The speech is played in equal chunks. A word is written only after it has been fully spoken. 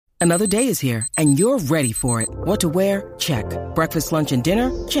Another day is here, and you're ready for it. What to wear? Check. Breakfast, lunch, and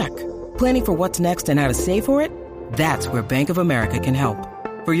dinner? Check. Planning for what's next and how to save for it? That's where Bank of America can help.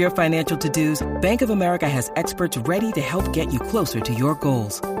 For your financial to-dos, Bank of America has experts ready to help get you closer to your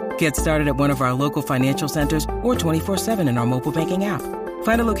goals. Get started at one of our local financial centers or 24/7 in our mobile banking app.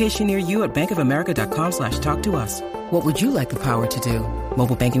 Find a location near you at bankofamerica.com/talktous. What would you like the power to do?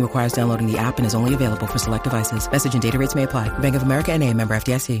 Mobile banking requires downloading the app and is only available for select devices. Message and data rates may apply. Bank of America N.A., member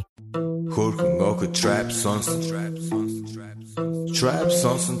FDIC. Хөрхөн ог trap сонсон trap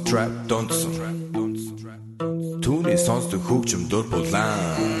сонсон trap донсон түүний сонсдог хөгжим дур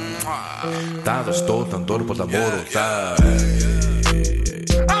булаан дагаж дуулан дур булаа мууруулаа.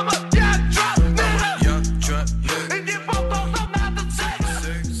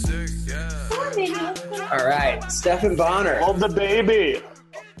 All right, Stephan Bonnar. Oh, the baby.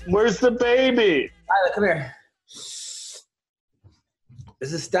 Where's the baby? Lila, come here.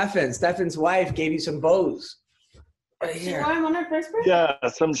 This is Stephan. Stephan's wife gave you some bows. Right here. You want him on our first birthday?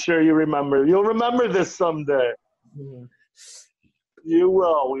 Yes, I'm sure you remember. You'll remember this someday. Mm-hmm. You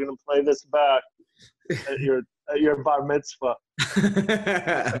will. We're gonna play this back at your bar mitzvah.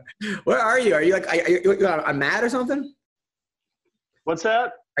 Where are you? Are you like are you on a mat or something? What's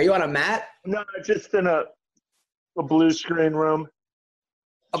that? Are you on a mat? No, just in a blue screen room.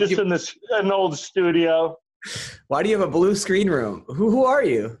 Just in an old studio. Why do you have a blue screen room? Who are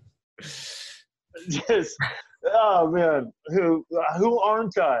you? Just oh man, who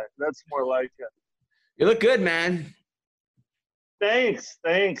aren't I? That's more like it. You look good, man. Thanks.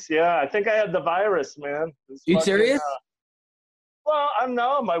 Yeah, I think I had the virus, man. You serious? Well, I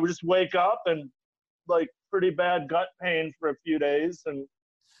know. I would just wake up and like pretty bad gut pain for a few days, and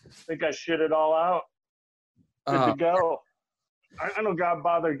I think I shit it all out. Good to go. I don't got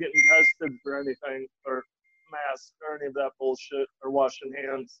bother getting tested for anything or mask or any of that bullshit or washing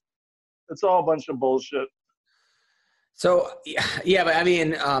hands. It's all a bunch of bullshit. So yeah, but I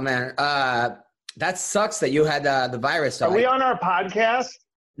mean, man, that sucks that you had the virus. So Are we on our podcast?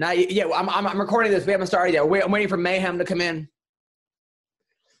 Yeah, I'm recording this. We haven't started yet. I'm waiting for Mayhem to come in.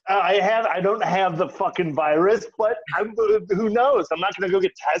 I don't have the fucking virus, but who knows? I'm not gonna go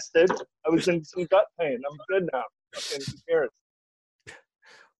get tested. I was in some gut pain. I'm good now. Fucking who cares?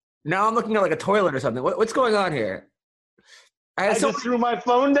 Now I'm looking at like a toilet or something. What's going on here? I just threw my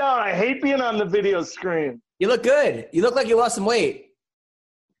phone down. I hate being on the video screen. You look good. You look like you lost some weight.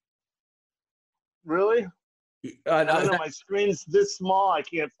 Really? No, my screen's this small. I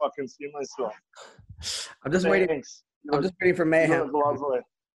can't fucking see myself. I'm just waiting. I'm just waiting for Mayhem. You look lovely.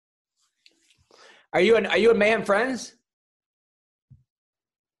 Are you and Mayhem friends?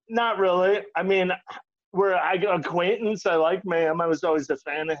 Not really. I mean, we're acquaintance. I like Mayhem. I was always a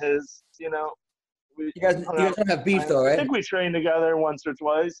fan of his. You know. You guys don't have beef though, right? I think we trained together once or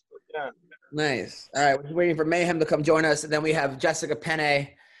twice. But yeah. Nice. All right, we're waiting for Mayhem to come join us, and then we have Jessica Penne,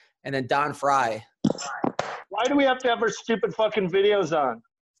 and then Don Fry. Why do we have to have our stupid fucking videos on?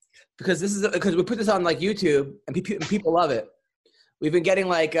 Because we put this on like YouTube, and people love it. We've been getting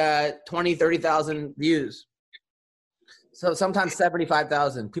like 20, 30,000 views. So sometimes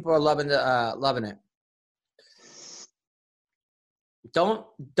 75,000. People are loving it.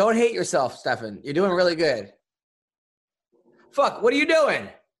 Don't hate yourself, Stephan. You're doing really good. Fuck, what are you doing?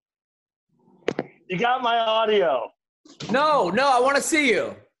 You got my audio. No, I want to see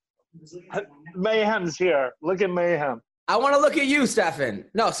you. Mayhem's here. Look at Mayhem. I want to look at you, Stephan.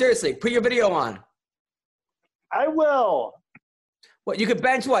 No, seriously, put your video on. I will. What, you could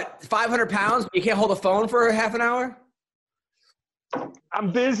bench, 500 pounds, but you can't hold a phone for half an hour?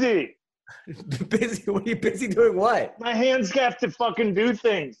 I'm busy. Busy? What are you busy doing what? My hands have to fucking do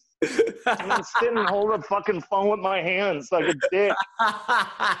things. I'm not sitting and hold a fucking phone with my hands like a dick.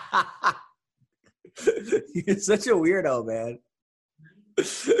 You're such a weirdo, man.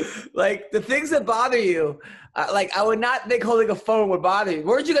 Like, the things that bother you, I would not think holding a phone would bother you.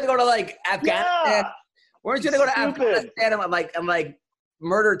 Weren't you going to go to, Afghanistan? Yeah. Weren't you going to go to Afghanistan and,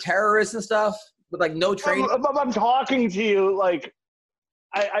 murder terrorists and stuff with, no training? I'm talking to you,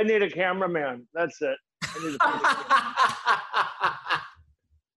 I need a cameraman. That's it. I need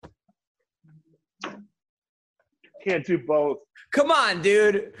Can't do both. Come on,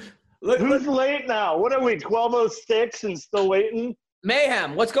 dude. Who's late now? What are we, 12:06 and still waiting?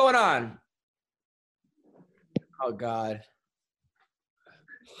 Mayhem, what's going on? Oh, God.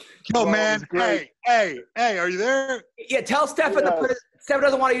 Yo, man. Hey, are you there? Yeah, tell Stephan to put it. Stephan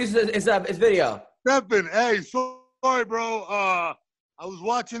doesn't want to use his video. Stephan, hey, sorry, bro. I was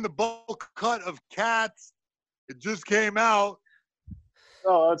watching the bulk cut of Cats. It just came out.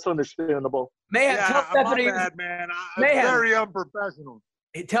 Oh, that's understandable. Mayhem, tell Stephan to use. Man. I'm very unprofessional.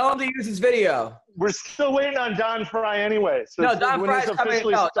 Tell him to use his video. We're still waiting on Don Fry anyway. So no, Don Fry's coming.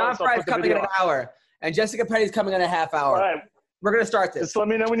 No, Don Fry's coming in an hour, and Jessica Petty's coming in a half hour. All right. We're gonna start this. Just let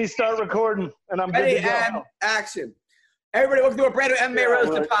me know when you start recording, and I'm ready good to go. and action. Everybody, welcome to a brand new MMA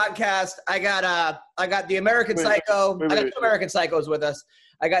Roasted podcast. I got the American Psycho. I got two American Psychos with us.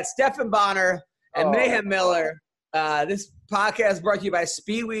 I got Stephan Bonnar and Mayhem Miller. This podcast is brought to you by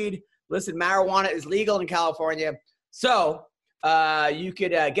Speedweed. Listen, marijuana is legal in California, so you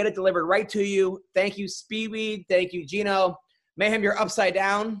could get it delivered right to you. Thank you, Speedweed. Thank you, Gino. Mayhem, you're upside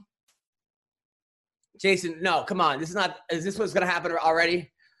down. Jason, no, come on. Is this what's going to happen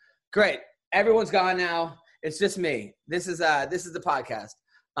already? Great. Everyone's gone now. It's just me. This is the podcast.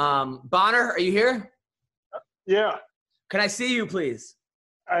 Bonnar, are you here? Yeah. Can I see you, please?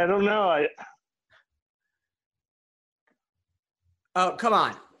 I don't know. Oh, come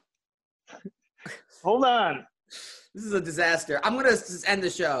on. Hold on. This is a disaster. I'm going to just end the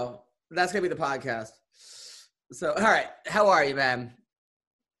show. That's going to be the podcast. So, all right. How are you, man?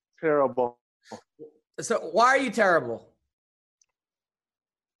 Terrible. So, why are you terrible?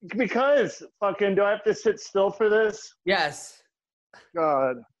 Because fucking, do I have to sit still for this? Yes.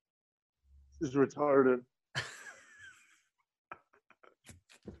 God. This is retarded.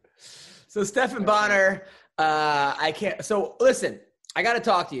 So, Stephan Bonnar, I can't. So, listen, I got to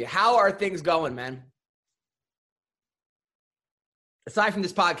talk to you. How are things going, man? Aside from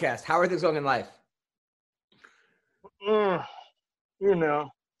this podcast, how are things going in life? You know,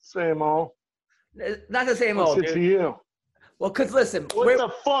 same old. Not the same old. What's it to you? Well, because listen. What the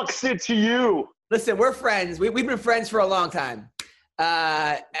fuck's it to you? Listen, we're friends. We've been friends for a long time.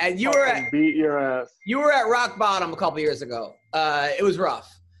 And you were at beat your ass. You were at rock bottom a couple years ago. It was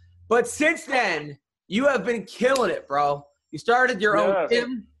rough. But since then, you have been killing it, bro. You started your own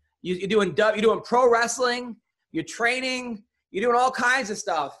gym. You're doing pro wrestling. You're training. You're doing all kinds of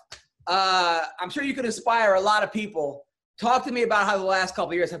stuff. I'm sure you can inspire a lot of people. Talk to me about how the last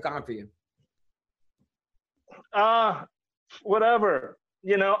couple of years have gone for you. Whatever.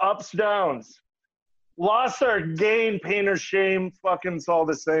 You know, ups, downs. Loss or gain, pain or shame, fucking it's all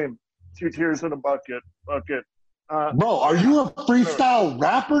the same. 2 tears in a bucket. Bucket. Bro, are you a freestyle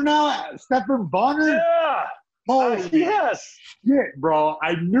rapper now, Stephan Bonnar? Yeah. Holy yes. shit, bro.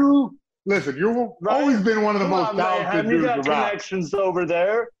 I knew. Listen, you've always been one of the most talented dudes around. You got connections over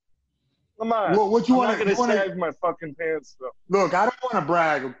there. Come on. Well, what you I'm not going to sag my fucking pants, though. Look, I don't want to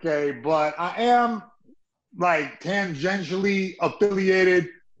brag, okay, but I am, like, tangentially affiliated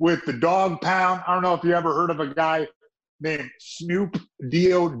with the Dog Pound. I don't know if you ever heard of a guy named Snoop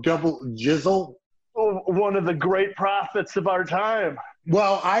D-O-double Jizzle. Oh, one of the great prophets of our time.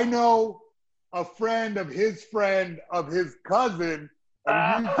 Well, I know a friend of his cousin.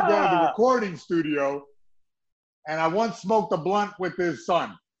 And we used to go to the recording studio, and I once smoked a blunt with his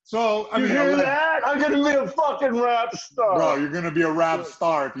son. So, I mean, you hear that? I'm going to be a fucking rap star. Bro, you're going to be a rap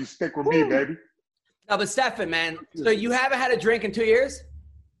star if you stick with me, baby. No, but Stephan, man, so you haven't had a drink in 2 years?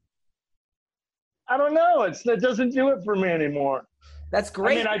 I don't know. It doesn't do it for me anymore. That's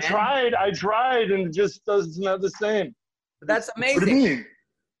great. I mean, I tried, and it just doesn't have the same. But that's amazing. What do you mean?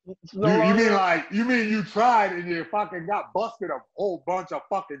 You mean you tried and you fucking got busted a whole bunch of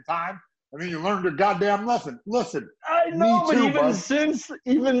fucking time, and then you learned your goddamn lesson. Listen, I know, but even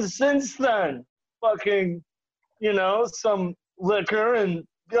since then, fucking, you know, some liquor and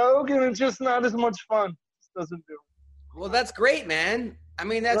joking, it's just not as much fun. It just doesn't do it. Well, that's great, man. I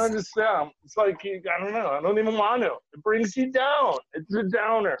mean, that's. I understand. It's like, I don't know. I don't even want to. It brings you down. It's a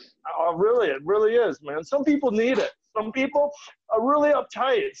downer. It really is, man. Some people need it. Some people are really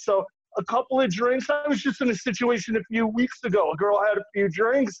uptight. So a couple of drinks. I was just in a situation a few weeks ago. A girl had a few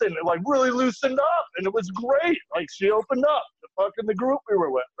drinks and it, like, really loosened up, and it was great. Like, she opened up the group we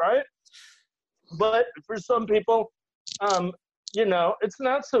were with, right? But for some people, you know, it's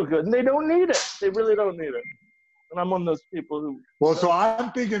not so good, and they don't need it. They really don't need it. And I'm one of those people who. Well, so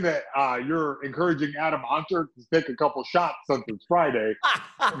I'm thinking that you're encouraging Adam Hunter to take a couple shots since it's Friday.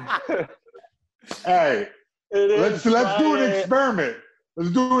 Hey, let's do an experiment.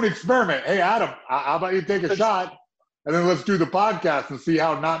 Let's do an experiment. Hey, Adam, how about you take a shot, and then let's do the podcast and see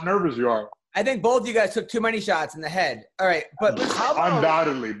how not nervous you are. I think both of you guys took too many shots in the head. All right, but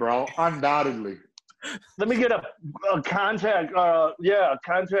undoubtedly, bro, undoubtedly. Let me get a contact.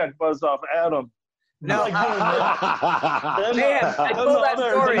 Contact buzz off Adam. No, then I told that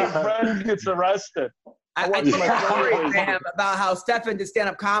story. Then a friend gets arrested. I told that story, man, about how Stephan did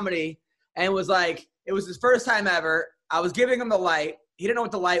stand-up comedy, and was like, it was his first time ever. I was giving him the light. He didn't know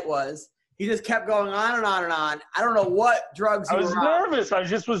what the light was. He just kept going on and on and on. I don't know what drugs he was on. I was nervous. I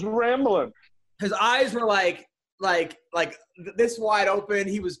just was rambling. His eyes were like like this wide open.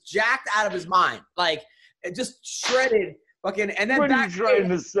 He was jacked out of his mind, like it just shredded. Fucking, and then what are you trying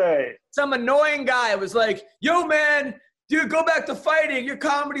to say? Some annoying guy was like, "Yo, man, dude, go back to fighting. Your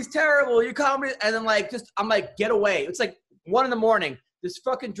comedy's terrible. Your comedy," and then I'm like, "Get away!" It's like 1 a.m. This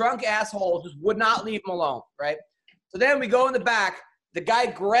fucking drunk asshole just would not leave him alone, right? So then we go in the back. The guy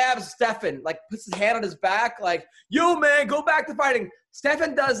grabs Stefan, like puts his hand on his back, like, "Yo, man, go back to fighting."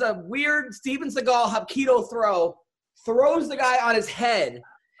 Stefan does a weird Steven Seagal Hapkido throw, throws the guy on his head,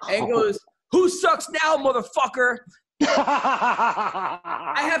 and goes, "Who sucks now, motherfucker?"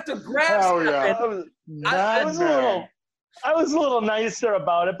 I have to grab Stefan. Yeah. I was a little nicer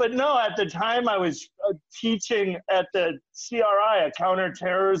about it, but no, at the time I was teaching at the CRI, a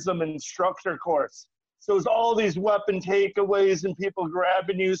counterterrorism instructor course. So it was all these weapon takeaways and people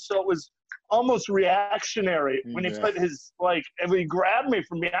grabbing you. So it was almost reactionary when he put his, like, and he grabbed me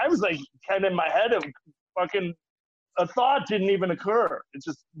from me. I was like, kind of in my head of fucking, a thought didn't even occur. It's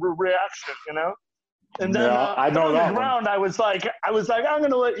just reaction, you know? And then I know on that the ground, I was like, I'm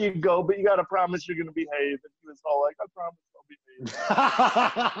going to let you go, but you got to promise you're going to behave. And he was all like, I promise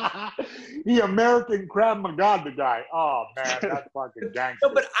I'll behave. He American Krav Maga the guy. Oh, man, that's fucking gangster.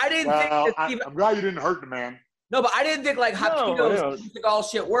 No, but I didn't think that I'm glad you didn't hurt the man. No, but I didn't think like Hapkido's all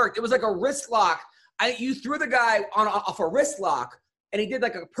shit worked. It was like a wrist lock. You threw the guy off a wrist lock, and he did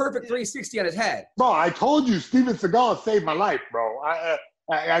like a perfect 360 on his head. Bro, I told you Steven Seagal saved my life, bro.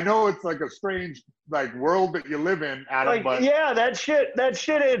 I know it's like a strange like world that you live in, Adam. Like, but yeah, that shit.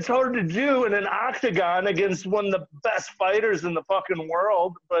 It's hard to do in an octagon against one of the best fighters in the fucking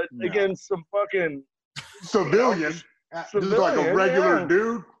world, but against some fucking civilian, just like a regular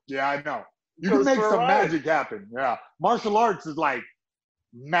dude. Yeah, I know. You can make some magic happen. Yeah, martial arts is like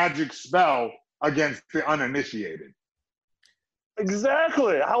magic spell against the uninitiated.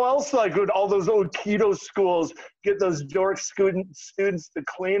 Exactly. How else, like, would all those old keto schools get those dork students to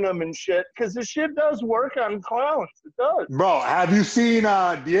clean them and shit? Because the shit does work on clowns. It does. Bro, have you seen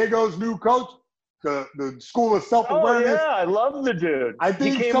Diego's new coach? The School of Self-Awareness? Oh, yeah. I love the dude. I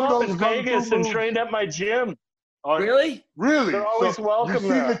think he came up in Vegas and trained at my gym. Really? Really? They're always welcome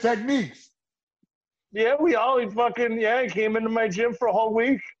there. You see the techniques? Yeah, he came into my gym for a whole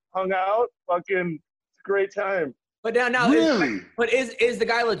week, hung out, fucking, it's a great time. But now, really? Is the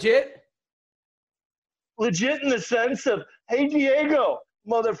guy legit? Legit in the sense of, hey, Diego,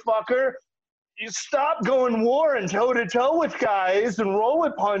 motherfucker, you stop going war and toe-to-toe with guys and roll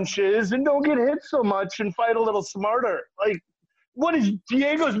with punches and don't get hit so much and fight a little smarter. Like,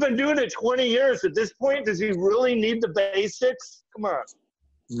 Diego's been doing it 20 years. At this point, does he really need the basics? Come on.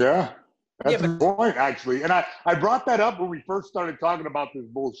 Yeah, that's the point, actually. And I brought that up when we first started talking about this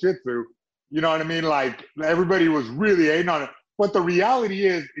bullshit, Sue. You know what I mean? Like, everybody was really hating on it. But the reality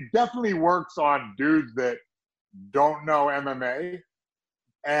is, it definitely works on dudes that don't know MMA.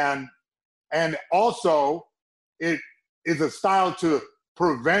 And also, it is a style to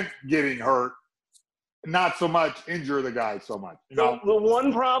prevent getting hurt, not so much injure the guy so much. You know? The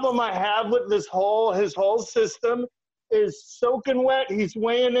one problem I have with his whole system is soaking wet. He's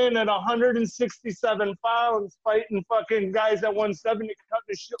weighing in at 167 pounds, fighting fucking guys at 170, cutting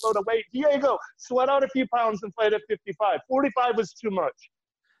a shitload of weight. Diego, sweat out a few pounds and fight at 55. 45 was too much.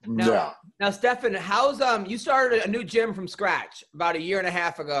 Now, Stefan, how's you started a new gym from scratch about 1.5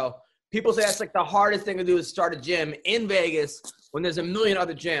 years ago. People say that's like the hardest thing to do is start a gym in Vegas when there's a million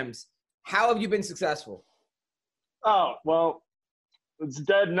other gyms. How have you been successful? Oh, well, it's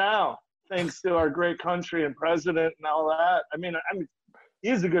dead now, thanks to our great country and president and all that. I mean,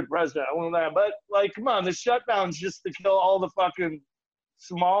 he's a good president. I won't lie. But, like, come on, the shutdown's just to kill all the fucking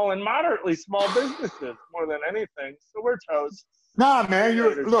small and moderately small businesses more than anything. So we're toast. Nah, man.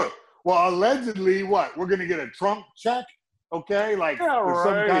 Look, well, allegedly, what? We're going to get a Trump check? Okay? Like, there's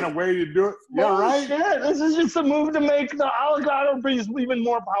some kind of way to do it? Yeah, right? Shit. This is just a move to make the oligarchies even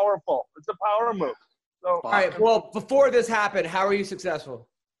more powerful. It's a power move. So, all right. Well, before this happened, how were you successful?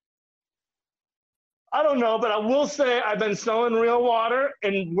 I don't know, but I will say I've been selling real water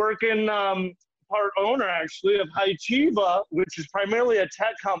and working part owner, actually, of Hytiva, which is primarily a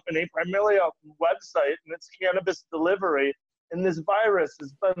tech company, primarily a website, and it's cannabis delivery. And this virus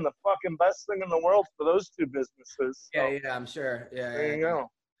has been the fucking best thing in the world for those two businesses. So, yeah, I'm sure. Yeah, there you go.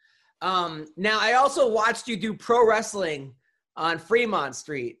 Now, I also watched you do pro wrestling on Fremont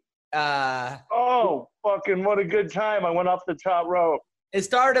Street. Oh, fucking what a good time. I went off the top rope. It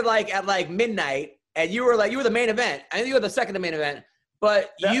started at midnight, and you were the main event. I think you were the second to main event.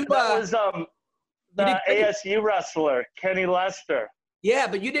 But that was the ASU wrestler, Kenny Lester. Yeah,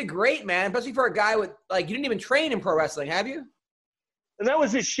 but you did great, man, especially for a guy with, you didn't even train in pro wrestling, have you? And that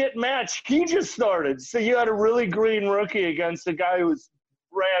was a shit match. He just started. So you had a really green rookie against a guy who was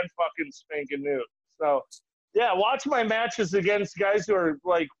brand fucking spanking new. So, yeah, watch my matches against guys who are,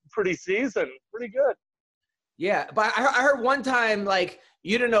 like, pretty seasoned. Pretty good. Yeah, but I heard one time, like,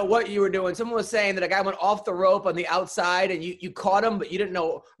 you didn't know what you were doing. Someone was saying that a guy went off the rope on the outside and you caught him, but you didn't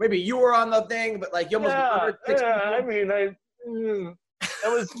know. Maybe you were on the thing, but, like, you almost murdered 6 people. I mean, that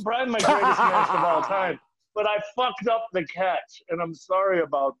was probably my greatest match of all time. But I fucked up the catch, and I'm sorry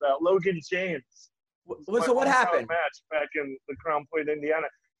about that. Logan James. So what happened? Match back in the Crown Point, Indiana.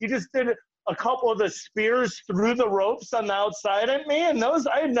 He just did a couple of the spears through the ropes on the outside at me, and those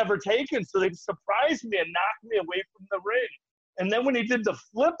I had never taken, so they surprised me and knocked me away from the ring. And then when he did the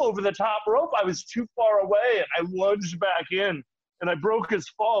flip over the top rope, I was too far away, and I lunged back in, and I broke his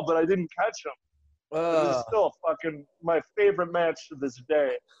fall, but I didn't catch him. It was still fucking my favorite match to this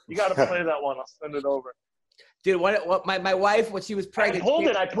day. You got to play that one. I'll send it over. Dude, what my wife, when she was pregnant.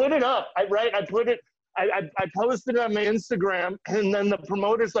 I put it up. I posted it on my Instagram, and then the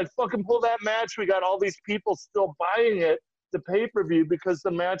promoter's like, fucking pull that match. We got all these people still buying it, the pay-per-view, because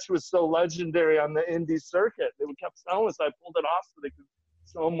the match was so legendary on the indie circuit. They kept selling it, so I pulled it off so they could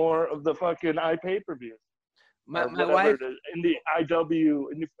sell more of the fucking pay-per-views. My wife.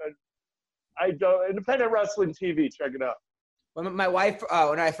 Independent Wrestling TV. Check it out. When my wife,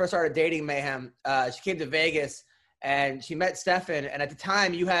 when I first started dating Mayhem, she came to Vegas and she met Stefan. And at the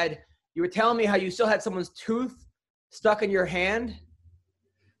time, you were telling me how you still had someone's tooth stuck in your hand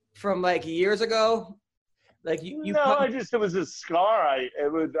from like years ago. Like it was a scar. I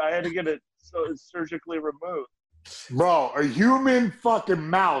had to get it surgically removed. Bro, a human fucking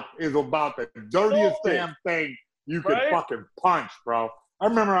mouth is about the dirtiest damn thing you could fucking punch, bro. I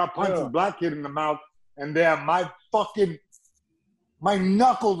remember I punched a black kid in the mouth, and then my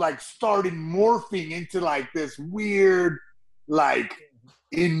knuckle like started morphing into like this weird, like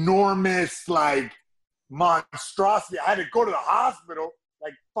enormous, like monstrosity. I had to go to the hospital,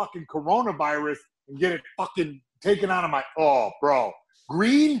 like fucking coronavirus, and get it fucking taken out of my. Oh, bro,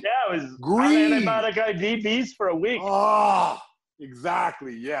 green. Yeah, it was green. Antibiotic IDBs for a week. Oh,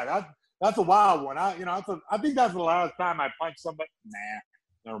 exactly. Yeah, that's a wild one. I think that's the last time I punched somebody. Nah,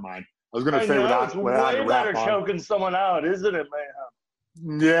 never mind. I was gonna say it's way better choking someone out, isn't it,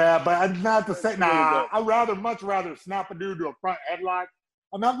 man? Yeah, but not to say. Nah, I'd much rather snap a dude to a front headlock.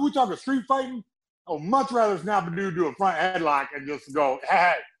 I mean, we talking street fighting. I would much rather snap a dude to a front headlock and just go,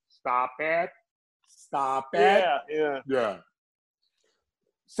 hey, stop it. Yeah.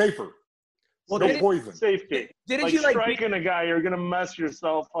 Safer. Well, no poison. Safety. Didn't you like striking a guy? You're gonna mess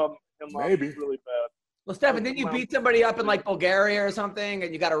yourself up. Maybe really bad. Well, Stefan, didn't you beat somebody up in like Bulgaria or something,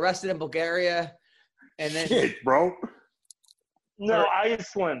 and you got arrested in Bulgaria? And then shit, bro. No,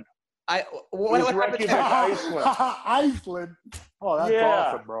 Iceland. What happened to Iceland? Iceland. Oh, that's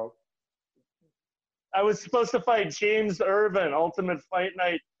awesome, bro. I was supposed to fight James Irvin, Ultimate Fight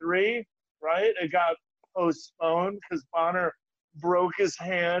Night 3, right? It got postponed because Bonner broke his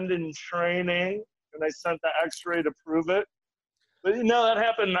hand in training, and I sent the X-ray to prove it. But that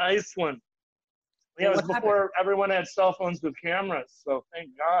happened in Iceland. Yeah, it was before everyone had cell phones with cameras, so thank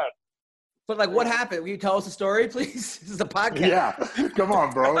God. But like, what happened? Will you tell us the story, please? This is a podcast. Yeah, come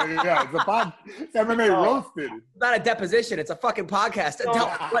on, bro. Yeah, it's a podcast. MMA roasted. It's not a deposition. It's a fucking podcast.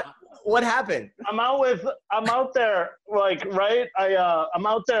 What happened? I'm out there, like, right? I'm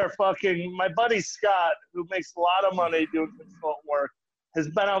out there fucking, my buddy Scott, who makes a lot of money doing consultant work, has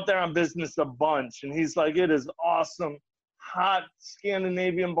been out there on business a bunch. And he's like, it is awesome. Hot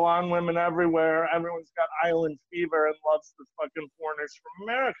Scandinavian blonde women everywhere. Everyone's got island fever and loves the fucking foreigners from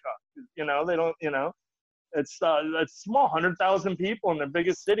America. They don't, it's small, 100,000 people in the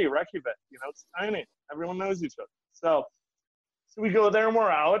biggest city, Reykjavik. It's tiny. Everyone knows each other. So we go there and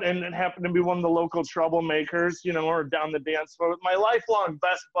we're out, and it happened to be one of the local troublemakers, or down the dance floor with my lifelong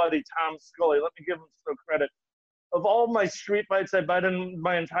best buddy, Tom Scully. Let me give him some credit. Of all my street fights I've been in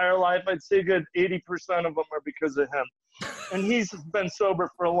my entire life, I'd say a good 80% of them are because of him. And he's been sober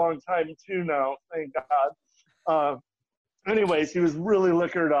for a long time too now, thank God. Anyways, he was really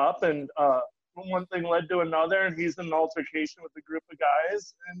liquored up, and one thing led to another, and he's in an altercation with a group of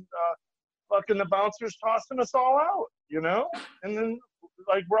guys, and fucking the bouncers tossing us all out, And then,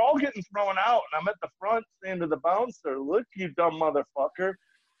 like, we're all getting thrown out, and I'm at the front saying to the bouncer, look, you dumb motherfucker.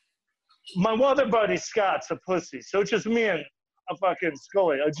 My other buddy Scott's a pussy, so it's just me and a fucking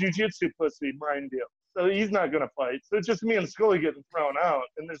Scully, a jiu-jitsu pussy, Brian Deal. So he's not going to fight. So it's just me and Scully getting thrown out,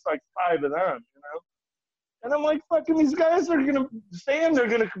 and there's like 5 of them, And I'm like, fucking these guys are going to saying they're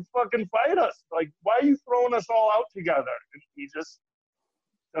going to fucking fight us. Like, why are you throwing us all out together? And he just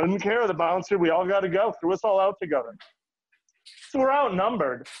doesn't care. The bouncer, we all got to go. Threw us all out together. So we're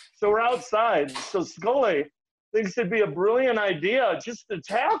outnumbered. So we're outside. So Scully thinks it'd be a brilliant idea just to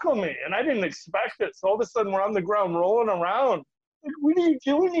tackle me. And I didn't expect it. So all of a sudden we're on the ground rolling around. Like, what are you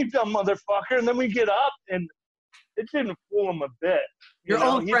doing, you dumb motherfucker? And then we get up, and it didn't fool him a bit. Your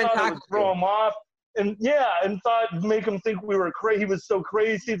own friend thought it would throw him off. And and thought make him think we were crazy. He was so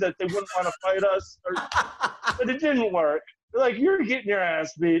crazy that they wouldn't want to fight us. But it didn't work. They're like, you're getting your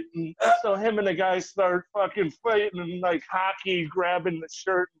ass beat. And so him and the guy start fucking fighting and like hockey, grabbing the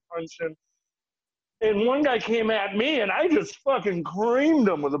shirt and punching. And one guy came at me, and I just fucking creamed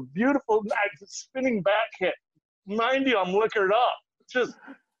him with a beautiful spinning back kick. Mind you, I'm liquored up. Just,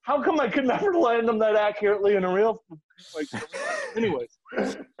 how come I could never land him that accurately in a real fight? Anyways,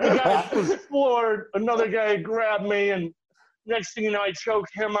 the guy was floored. Another guy grabbed me, and next thing you know, I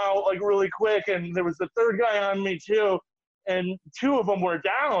choked him out like really quick. And there was the third guy on me too, and two of them were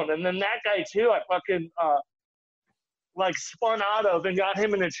down. And then that guy too, I fucking like spun out of and got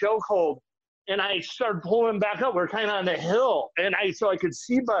him in a chokehold. And I started pulling back up. We're kind of on the hill, and so I could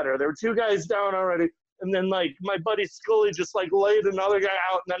see better. There were two guys down already. And then, like, my buddy Scully just, like, laid another guy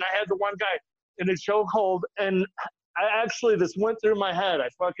out. And then I had the one guy in a chokehold. And this went through my head. I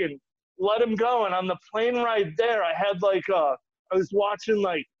fucking let him go. And on the plane ride there, I had, like, I was watching,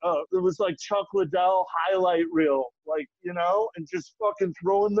 like, it was, like, Chuck Liddell highlight reel, like, and just fucking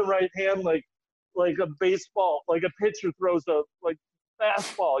throwing the right hand like a baseball, like a pitcher throws a, like,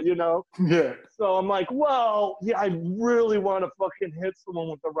 fastball, Yeah. So I'm like, well, yeah, I really want to fucking hit someone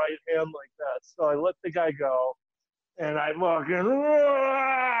with the right hand like that. So I let the guy go, and I fucking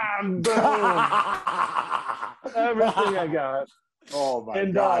boom, everything I got. Oh my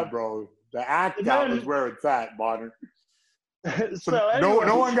God, bro! The act out is where it's at, Bonner. So anyways,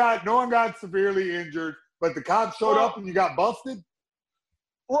 no one got severely injured, but the cops showed up and you got busted.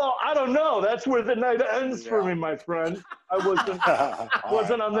 Well, I don't know. That's where the night ends for me, my friend. I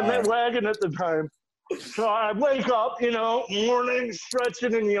wasn't on the wagon at the time. So I wake up, morning,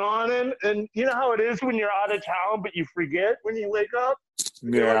 stretching and yawning. And you know how it is when you're out of town, but you forget when you wake up?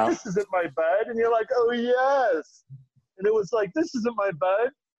 You're like, this isn't my bed. And you're like, oh, yes. And it was like, this isn't my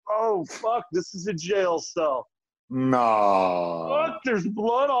bed. Oh, fuck, this is a jail cell. No. Fuck, there's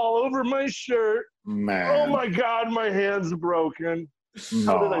blood all over my shirt. Man. Oh, my God, my hand's broken.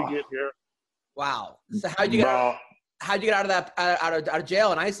 How did I get here? Wow. So how'd you get out of that out of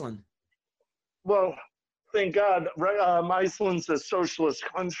jail in Iceland? Well, thank God, Iceland's a socialist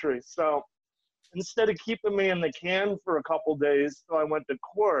country. So instead of keeping me in the can for a couple days, so I went to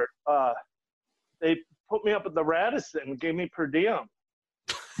court. They put me up at the Radisson and gave me per diem.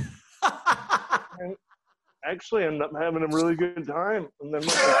 And actually ended up having a really good time. And then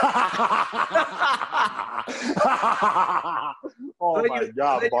oh my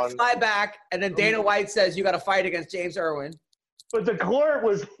God, you fly back, and then Dana White says you got to fight against James Irwin. But the court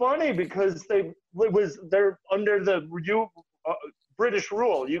was funny because they're under the British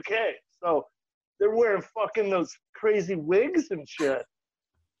rule, UK. So they're wearing fucking those crazy wigs and shit.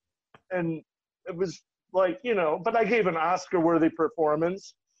 And it was like, but I gave an Oscar-worthy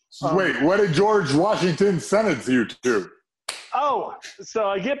performance. Wait, what did George Washington sentence you to? Oh, so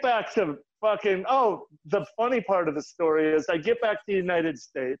I get back to the funny part of the story is I get back to the United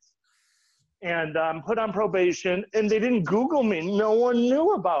States and I'm put on probation, and they didn't Google me. No one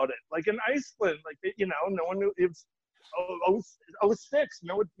knew about it. Like in Iceland, no one knew. It was 06,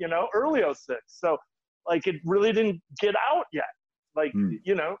 early 06. So like it really didn't get out yet. Like,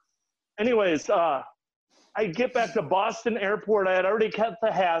 anyways, I get back to Boston Airport. I had already kept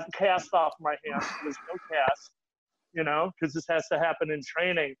the cast off my hand. There's no cast, because this has to happen in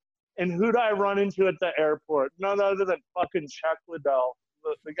training. And who do I run into at the airport? None other than fucking Chuck Liddell,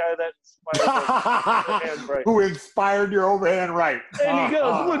 the guy that inspired the hand break. Who inspired your overhand right. And he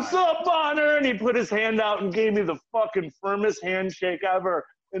goes, what's up, Bonner? And he put his hand out and gave me the fucking firmest handshake ever.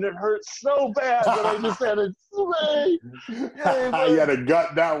 And it hurt so bad that I just had to sway. You had to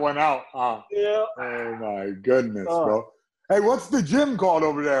gut that one out. Yeah. Oh, my goodness, bro. Hey, what's the gym called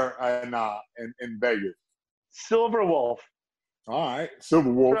over there in Vegas? Silver Wolf. All right,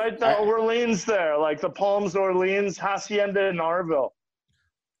 Silver Wolf. Right there, Orleans there, like the Palms, Orleans, Hacienda, and Narville.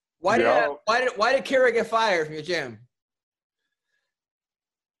 Why did Kira get fired from your gym?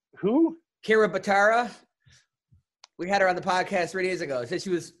 Who? Kira Batara. We had her on the podcast 3 days ago. Said she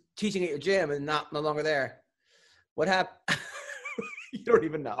was teaching at your gym and no longer there. What happened? You don't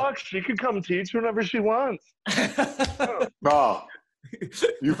even know. Fuck, she could come teach whenever she wants. No.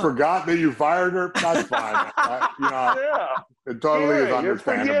 You forgot that you fired her? That's fine. Yeah. It totally is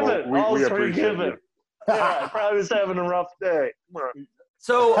understandable. We appreciate it. Yeah, I probably was having a rough day.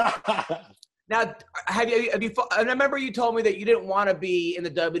 So Now, have you? I remember you told me that you didn't want to be in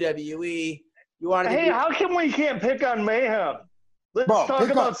the WWE. You wanted to Hey, how come we can't pick on Mayhem? Let's talk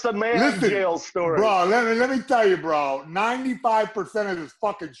about some Mayhem jail stories. Bro, let me tell you, bro. 95% of this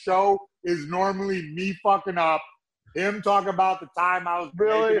fucking show is normally me fucking up. Him talking about the time I was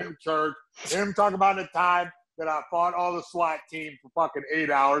naked in church. Him talking about the time that I fought all the SWAT team for fucking 8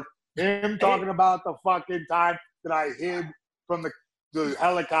 hours. Him talking about the fucking time that I hid from the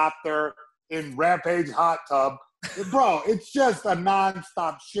helicopter in Rampage hot tub. Bro, it's just a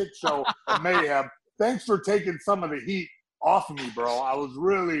nonstop shit show of mayhem. Thanks for taking some of the heat off of me, bro. I was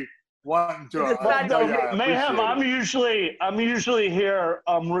really wanting to. Mayhem. I'm usually here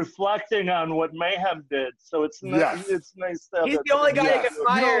reflecting on what Mayhem did. So it's nice. It's nice that he's the only guy that gets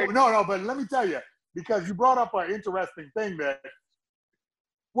fired. No. But let me tell you, because you brought up an interesting thing that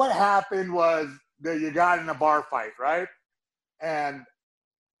what happened was that you got in a bar fight, right? And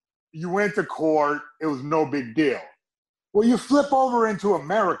you went to court. It was no big deal. Well, you flip over into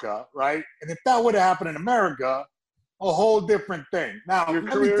America, right? And if that would have happened in America, a whole different thing. Now, let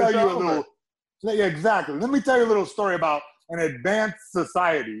me tell you a little. Yeah, exactly. Let me tell you a little story about an advanced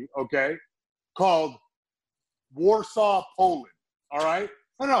society, okay, called Warsaw, Poland. All right?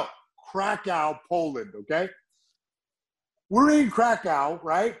 No, Krakow, Poland. Okay. We're in Krakow,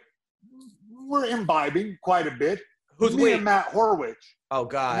 right? We're imbibing quite a bit. Who's me and Matt Horwich. Oh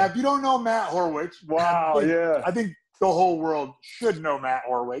God! Now, if you don't know Matt Horwich, I think the whole world should know Matt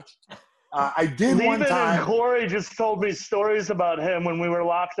Horwich. I did one time. And Corey just told me stories about him when we were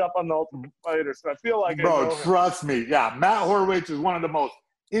locked up on the Ultimate Fighter, so I feel like trust me. Yeah, Matt Horwich is one of the most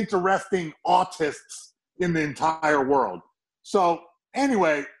interesting autists in the entire world. So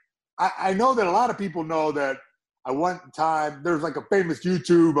anyway, I know that a lot of people know that I one time, there's like a famous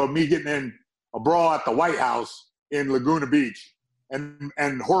YouTube of me getting in a brawl at the White House in Laguna Beach, and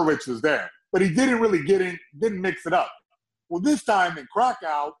Horwich was there. But he didn't really didn't mix it up. Well, this time in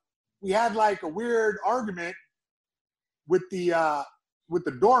Krakow, we had like a weird argument with the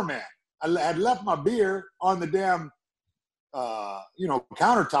doorman. I had left my beer on the damn,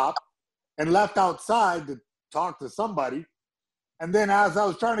 countertop and left outside to talk to somebody. And then as I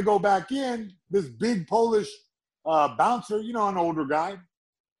was trying to go back in, this big Polish bouncer, an older guy,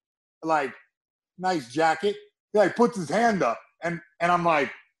 like nice jacket, he like puts his hand up and I'm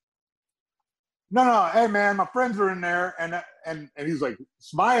like, no, hey man, my friends are in there, and he's like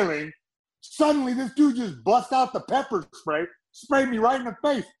smiling. Suddenly, this dude just busts out the pepper spray, sprayed me right in the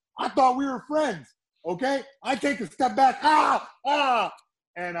face. I thought we were friends. Okay, I take a step back,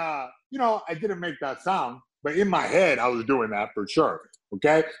 and I didn't make that sound, but in my head, I was doing that for sure.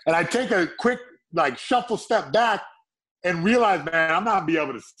 Okay, and I take a quick shuffle step back and realize, man, I'm not gonna be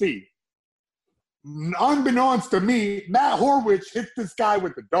able to see. Unbeknownst to me, Matt Horwich hits this guy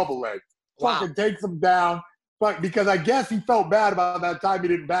with the double leg. Fucking takes him down, but because I guess he felt bad about that time he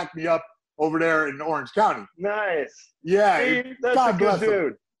didn't back me up over there in Orange County. Nice. Yeah. That's God a good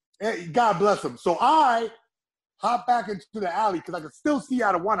dude. Him. God bless him. So I hop back into the alley because I could still see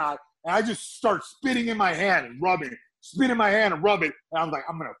out of one eye, and I just start spitting in my hand and rubbing it. Spit in my hand and rub it, and I'm like,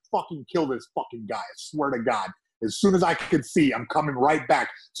 I'm gonna fucking kill this fucking guy. I swear to God. As soon as I could see, I'm coming right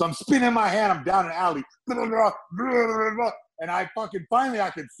back. So I'm spitting in my hand. I'm down an alley. And I finally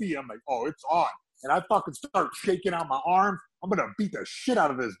I can see. I'm like, oh, it's on. And I fucking start shaking out my arms. I'm going to beat the shit out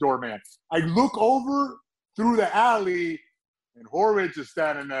of this doorman. I look over through the alley, and Horwich is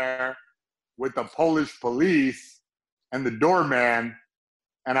standing there with the Polish police and the doorman.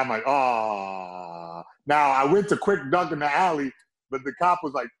 And I'm like, oh. Now, I went to quick duck in the alley, but the cop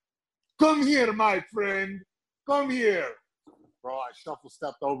was like, come here, my friend. Come here. Bro, I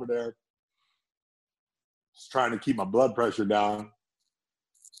shuffle-stepped over there. Just trying to keep my blood pressure down.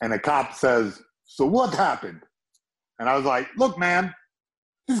 And the cop says, so what happened? And I was like, look, man,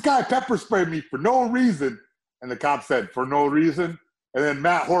 this guy pepper sprayed me for no reason. And the cop said, for no reason? And then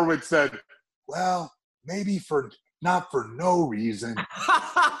Matt Horwich said, well, maybe not for no reason.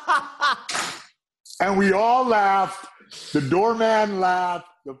 And we all laughed. The doorman laughed.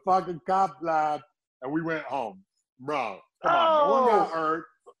 The fucking cop laughed. And we went home. Bro, come on. No one got hurt.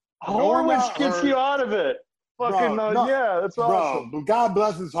 Horwich gets you out of it. Fucking yeah, that's awesome. Bro, God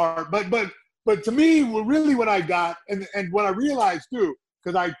bless his heart. But to me, really what I got, and what I realized too,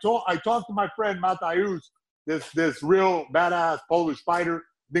 because I talked to my friend Mateusz, this real badass Polish fighter.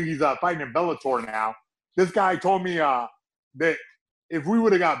 I think he's fighting in Bellator now. This guy told me that if we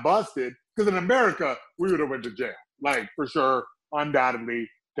would have got busted, because in America, we would have went to jail. Like, for sure, undoubtedly.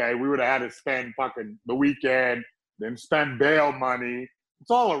 Okay, we would have had to spend fucking the weekend, then spend bail money.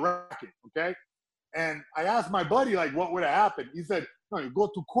 It's all a racket, okay? And I asked my buddy, like, what would have happened? He said, no, you go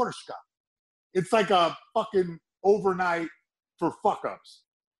to Korshka. it's like a fucking overnight for fuck-ups.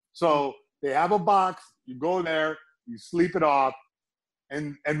 So they have a box, you go there, you sleep it off,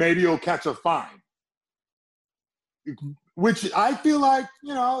 and maybe you'll catch a fine. Which I feel like,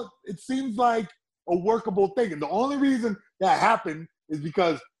 it seems like a workable thing. And the only reason that happened is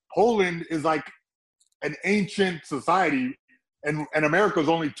because Poland is like an ancient society, and America's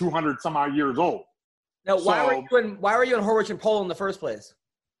only 200 some odd years old. Now, why were you in Horwich in Poland in the first place?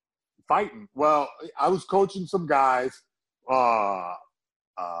 Fighting. Well, I was coaching some guys. Horwich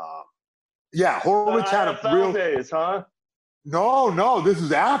had a real days, huh? No, this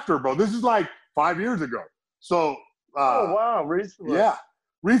is after, bro. This is like 5 years ago. So oh wow, recently. Yeah,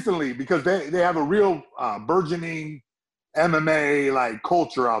 recently, because they have a real burgeoning MMA like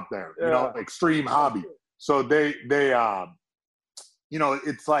culture out there, extreme hobby. So they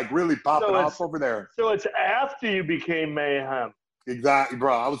it's like really popping off over there. So it's after you became Mayhem. Exactly,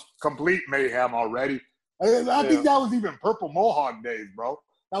 bro. I was complete Mayhem already. I think that was even Purple Mohawk days, bro.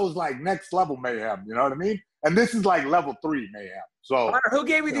 That was like next level Mayhem. You know what I mean? And this is like level 3 Mayhem. So Connor, who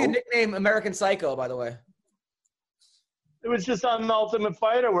gave you the nickname American Psycho, by the way? It was just on The Ultimate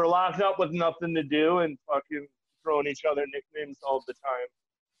Fighter. We're locked up with nothing to do and fucking throwing each other nicknames all the time.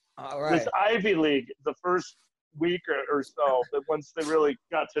 All right. This Ivy League, the first week or so, but once they really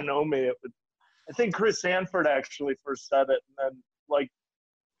got to know me, I think Chris Sanford actually first said it, and then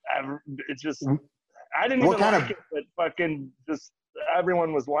it just, I didn't even like it, but fucking just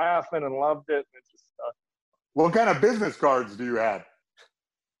everyone was laughing and loved it. And it just What kind of business cards do you have?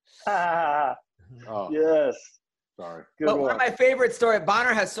 Yes. Sorry. One of my favorite stories,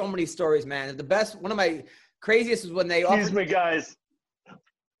 Bonner has so many stories, man. One of my craziest was when they offered. Excuse me, guys.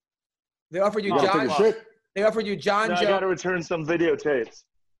 They offered you John. They offered you John Jones. I got to return some videotapes.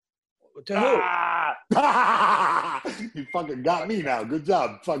 To who? You fucking got me now. Good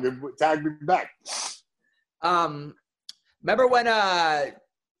job. Fucking tag me back. Remember when they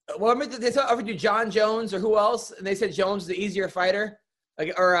offered you John Jones or who else, and they said Jones is the easier fighter? I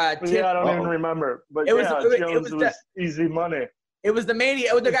don't even remember. But Jones was easy money. It was the Mania.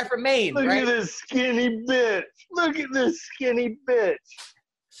 It was the guy from Maine. Look at this skinny bitch. Look at this skinny bitch.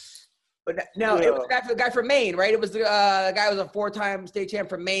 But no, it was the guy from Maine, right? It was the guy who was a 4-time state champ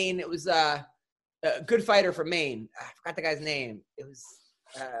from Maine. It was a good fighter from Maine. I forgot the guy's name. It was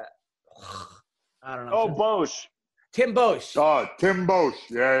I don't know. Oh, Bosch. Tim Bosch. Oh, Tim Bosch.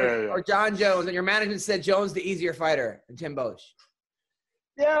 Yeah. Or John Jones. And your management said Jones the easier fighter than Tim Bosch.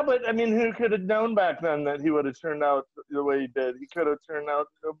 Yeah, but I mean, who could have known back then that he would have turned out the way he did? He could have turned out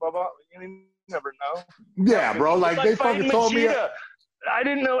blah, blah. You never know. Yeah, bro. Like they fucking told me. I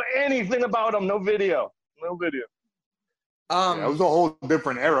didn't know anything about him. No video. It was a whole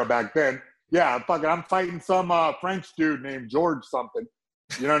different era back then. Yeah, I'm fighting some French dude named George something.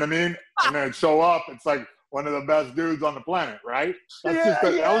 You know what I mean? And then show up, it's like one of the best dudes on the planet, right? That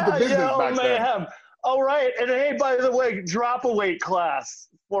was the business back then. All right. And hey, by the way, drop a weight class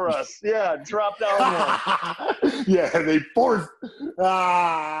for us. Yeah, drop down one. Yeah, they forced.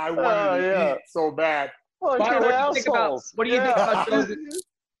 I wanted to eat so bad. What do you think about Jones?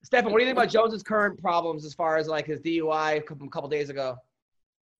 Stefan, what do you think about Jones's current problems as far as like his DUI a couple days ago?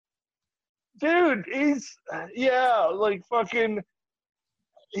 Dude, like fucking,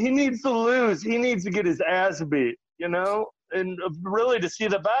 he needs to lose. He needs to get his ass beat, and really to see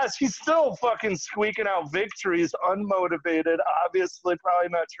the best. He's still fucking squeaking out victories, unmotivated, obviously probably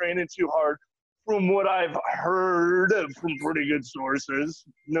not training too hard. From what I've heard from pretty good sources,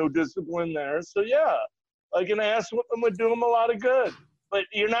 no discipline there. So yeah. Like an ass whooping would do him a lot of good. But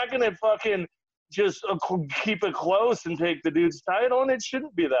you're not going to fucking just keep it close and take the dude's title, and it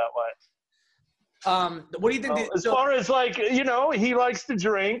shouldn't be that way. What do you think? As far as, like, he likes to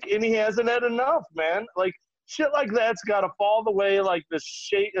drink, and he hasn't had enough, man. Like, shit like that's got to fall the way like the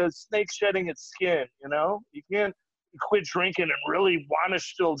snake shedding its skin, You can't quit drinking and really want to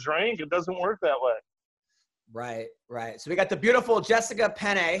still drink. It doesn't work that way. Right. So we got the beautiful Jessica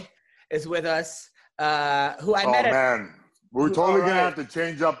Penne is with us. Who I met. Man, we're totally gonna have to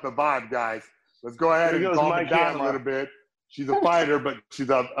change up the vibe, guys. Let's go ahead and calm it down a little bit. She's a fighter, but she's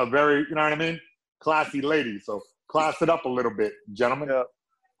a very, classy lady. So class it up a little bit, gentlemen. Yeah.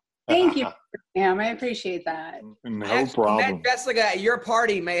 Thank you, Mayhem. I appreciate that. No problem. I met Jessica at your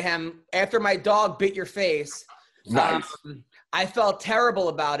party, Mayhem, after my dog bit your face. Nice. I felt terrible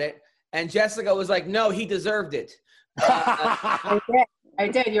about it, and Jessica was like, "No, he deserved it." I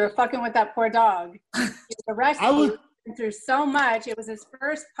did. You were fucking with that poor dog. He was arrested through so much. It was his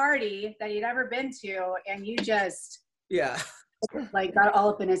first party that he'd ever been to, and you just got all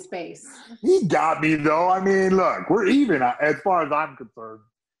up in his face. He got me though. I mean, look, we're even as far as I'm concerned.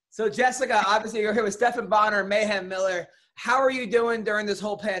 So Jessica, obviously you're here with Stephan Bonnar, Mayhem Miller. How are you doing during this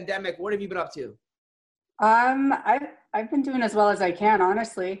whole pandemic? What have you been up to? I've been doing as well as I can,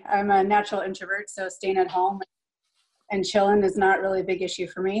 honestly. I'm a natural introvert, so staying at home and chilling is not really a big issue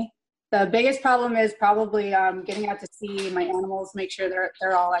for me. The biggest problem is probably getting out to see my animals, make sure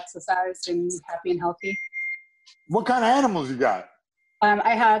they're all exercised and happy and healthy. What kind of animals you got?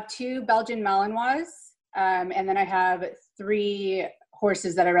 I have 2 Belgian Malinois, and then I have 3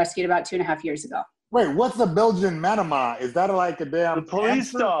 horses that I rescued about 2.5 years ago. Wait, what's a Belgian Malinois? Is that like a damn the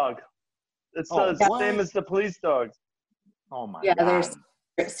police dog? It's the same as the police dogs. Oh my God.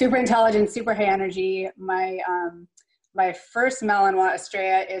 They're super intelligent, super high energy. My first Malinois,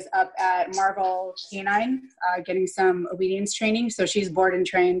 Estrella, is up at Marvel Canine, getting some obedience training. So she's board and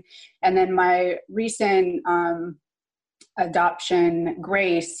trained. And then my recent adoption,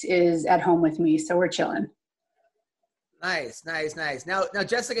 Grace, is at home with me. So we're chilling. Nice. Now,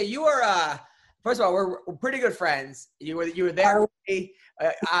 Jessica, you are, first of all, we're pretty good friends. You were there for me.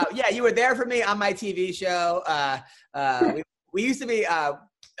 You were there for me on my TV show. We used to be, I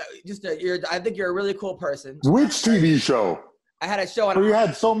think you're a really cool person. Which TV show? I had a show on. You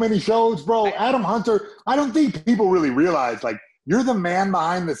had so many shows, bro. Adam Hunter. I don't think people really realize, like, you're the man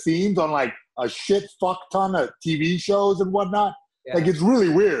behind the scenes on like a shit fuck ton of TV shows and whatnot. Yeah. Like, it's really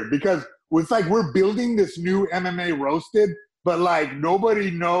weird because it's like we're building this new MMA Roasted, but like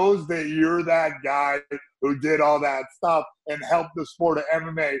nobody knows that you're that guy who did all that stuff and helped the sport of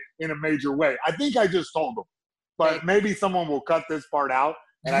MMA in a major way. I think I just told them, but maybe someone will cut this part out.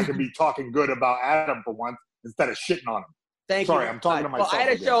 And I can be talking good about Adam for once instead of shitting on him. Thank you. Sorry, I'm talking to myself. Well, I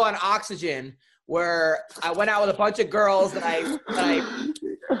had a show on Oxygen where I went out with a bunch of girls that I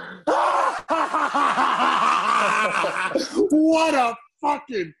What a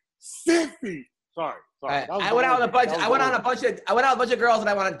fucking sissy. Sorry. I went out with a bunch of girls that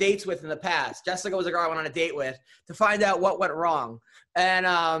I went on dates with in the past. Jessica was a girl I went on a date with to find out what went wrong. And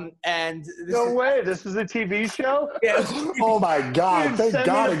no way, this is a TV show? Yeah. Oh my God, thank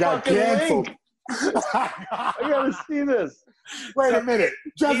God it got canceled. I gotta see this. Wait a minute.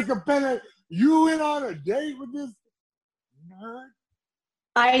 Jessica Bennett, you went on a date with this nerd?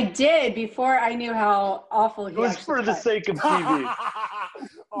 I did before I knew how awful he was. It was for the sake of TV.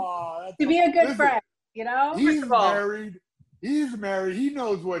 To be a good friend, you know? He's married. He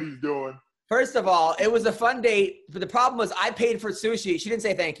knows what he's doing. First of all, it was a fun date, but the problem was I paid for sushi. She didn't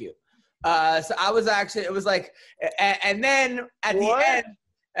say thank you. So I was actually, it was like, and then at the end.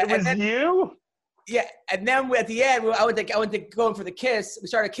 It was you? Yeah, and then at the end, I went to go in for the kiss. We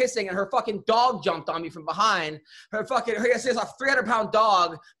started kissing, and her fucking dog jumped on me from behind. Her 300-pound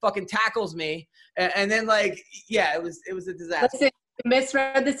dog fucking tackles me, and then it was a disaster. Listen, you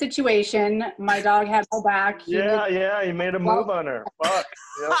misread the situation. My dog had my back. He made a move on her. Fuck.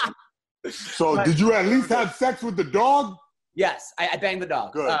 Yep. So did you at least have sex with the dog? Yes, I banged the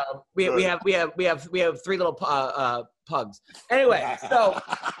dog. Good. We have 3 little pugs. Anyway, so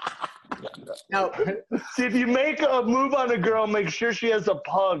now, see, if you make a move on a girl, make sure she has a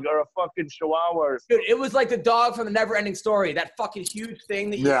pug or a fucking chihuahua. Dude, it was like the dog from the Never Ending Story. That fucking huge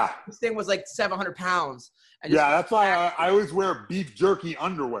thing. This thing was like 700 pounds. That's why I always wear beef jerky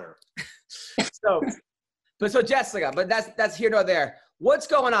underwear. So Jessica, but that's here nor there. What's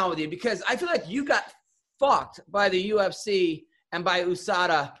going on with you? Because I feel like you got fucked by the UFC and by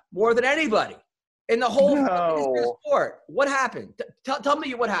USADA more than anybody in the whole sport. What happened? Tell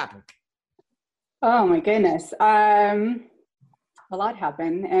me what happened. Oh my goodness. A lot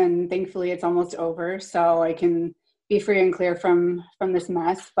happened, and thankfully it's almost over, so I can be free and clear from this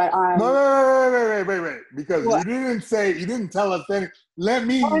mess. But wait, because you didn't tell us anything. Let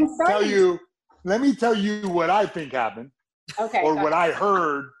me tell you what I think happened. Okay. Or what I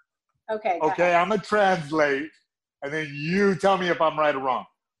heard. Okay. Okay, I'm gonna translate, and then you tell me if I'm right or wrong.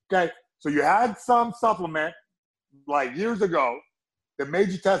 Okay, so you had some supplement like years ago that made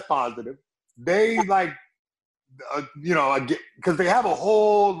you test positive. They because they have a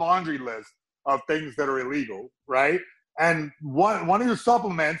whole laundry list of things that are illegal, right? And one of your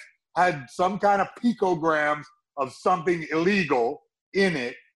supplements had some kind of picograms of something illegal in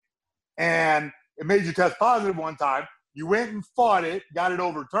it, and it made you test positive one time. You went and fought it, got it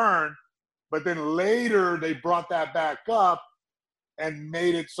overturned, but then later they brought that back up and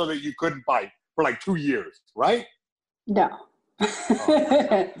made it so that you couldn't fight for like 2 years, right? No.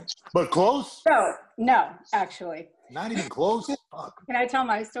 But close? No, actually. Not even close? Fuck. Can I tell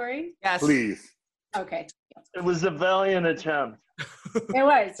my story? Yes. Please. Okay. It was a valiant attempt. It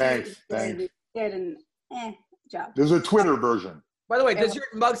was. Thanks. You did an job. There's a Twitter version. By the way, does your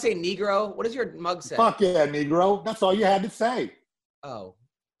mug say Negro? What does your mug say? Fuck yeah, Negro. That's all you had to say. Oh.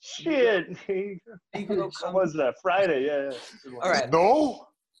 Shit. What was that? Friday, yeah. All right. No.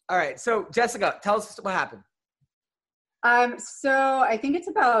 All right. So Jessica, tell us what happened. So I think it's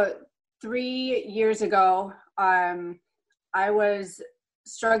about 3 years ago. I was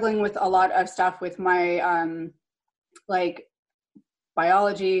struggling with a lot of stuff with my like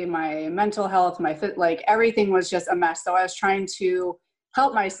biology, my mental health, like everything was just a mess. So I was trying to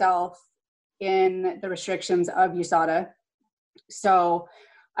help myself in the restrictions of USADA. So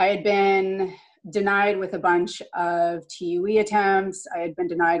I had been denied with a bunch of TUE attempts. I had been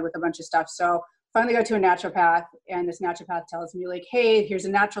denied with a bunch of stuff. So finally go to a naturopath, and this naturopath tells me like, hey, here's a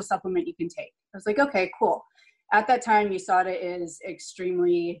natural supplement you can take. I was like, okay, cool. At that time, USADA is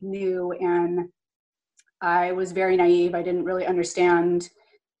extremely new, and I was very naive. I didn't really understand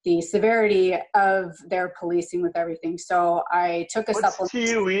the severity of their policing with everything. So I took a supplement.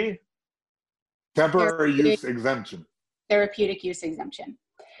 What's TUE? Temporary use exemption. Therapeutic use exemption.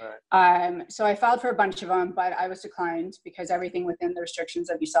 Right. So I filed for a bunch of them, but I was declined because everything within the restrictions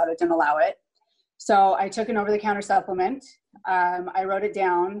of USADA didn't allow it. So I took an over-the-counter supplement. I wrote it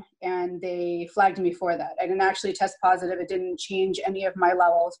down, and they flagged me for that. I didn't actually test positive. It didn't change any of my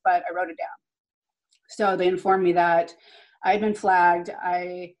levels, but I wrote it down. So they informed me that I had been flagged.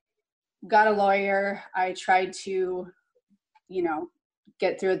 I got a lawyer. I tried to,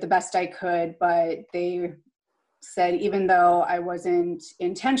 get through it the best I could, but they said even though I wasn't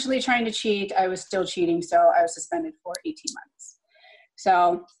intentionally trying to cheat, I was still cheating. So I was suspended for 18 months.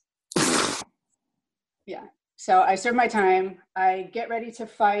 So yeah. So I serve my time. I get ready to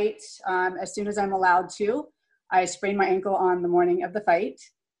fight as soon as I'm allowed to. I sprained my ankle on the morning of the fight,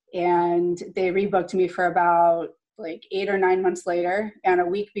 and they rebooked me for about like 8 or 9 months later. And a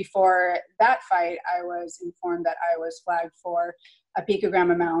week before that fight, I was informed that I was flagged for a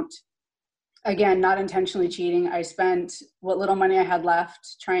picogram amount. Again, not intentionally cheating. I spent what little money I had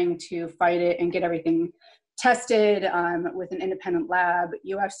left trying to fight it and get everything tested with an independent lab.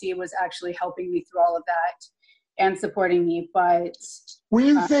 UFC was actually helping me through all of that and supporting me. But when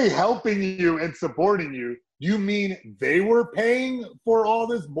you say helping you and supporting you, you mean they were paying for all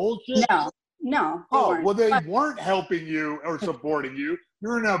this bullshit? No. Oh, well, they weren't helping you or supporting you.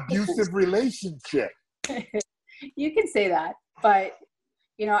 You're in an abusive relationship. You can say that, but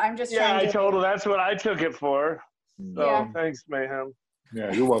I'm just trying to. I told her that's what I took it for. So yeah. Thanks, Mayhem.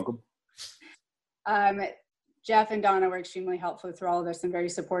 Yeah, you're welcome. Jeff and Donna were extremely helpful through all of this and very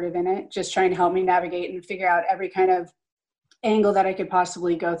supportive in it, just trying to help me navigate and figure out every kind of angle that I could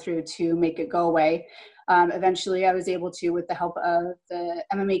possibly go through to make it go away. Eventually, I was able to, with the help of the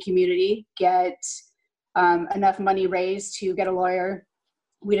MMA community, get enough money raised to get a lawyer.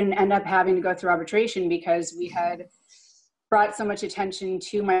 We didn't end up having to go through arbitration because we had brought so much attention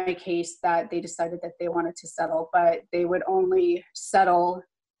to my case that they decided that they wanted to settle, but they would only settle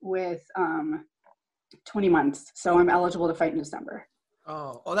with 20 months. So I'm eligible to fight in December.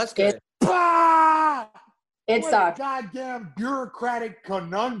 Oh, that's good. It sucks. What a goddamn bureaucratic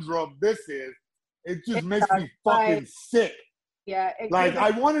conundrum this is. It just makes me fucking sick. Yeah. Like, I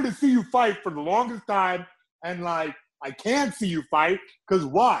wanted to see you fight for the longest time, and like, I can't see you fight, because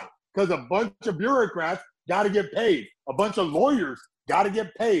why? Because a bunch of bureaucrats got to get paid. A bunch of lawyers got to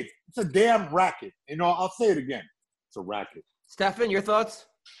get paid. It's a damn racket. I'll say it again. It's a racket. Stefan, your thoughts?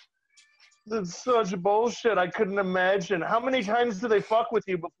 It's such bullshit. I couldn't imagine. How many times do they fuck with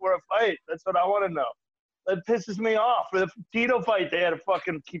you before a fight? That's what I want to know. That pisses me off. For the Tito fight, they had to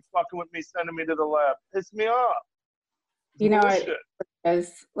fucking keep fucking with me, sending me to the lab. Pissed me off.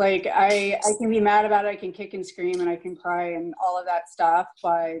 It's like I can be mad about it. I can kick and scream and I can cry and all of that stuff.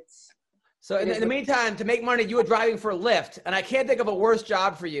 But so in the meantime, to make money, you were driving for Lyft, and I can't think of a worse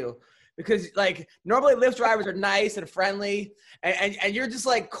job for you. Because like normally Lyft drivers are nice and friendly, and you're just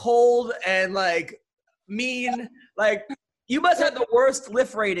like cold and like mean. Like you must have the worst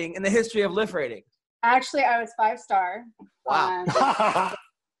Lyft rating in the history of Lyft rating. Actually, I was 5-star. Wow.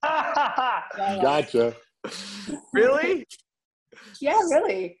 Gotcha. Really? Yeah,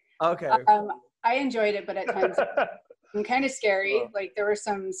 really. Okay. I enjoyed it, but at times I'm kind of scary. Like there were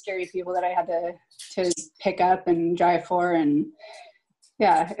some scary people that I had to pick up and drive for, and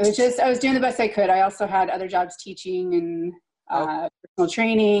yeah, it was just, I was doing the best I could. I also had other jobs teaching and personal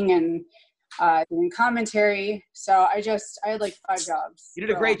training and doing commentary. So I had like 5 jobs. You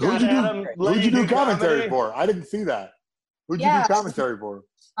did a great job. Who'd you do commentary for? I didn't see that. Who'd you do commentary for?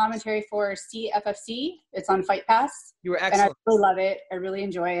 Commentary for CFFC. It's on Fight Pass. You were excellent. And I really love it. I really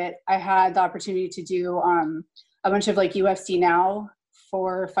enjoy it. I had the opportunity to do a bunch of like UFC Now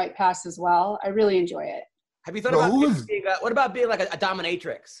for Fight Pass as well. I really enjoy it. Have you thought about being what about being like a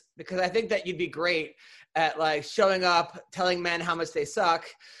dominatrix? Because I think that you'd be great at like showing up, telling men how much they suck,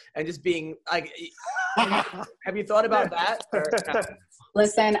 and just being like. Have you thought about that? Or no?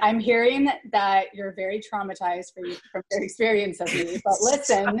 Listen, I'm hearing that you're very traumatized from your experience of me. But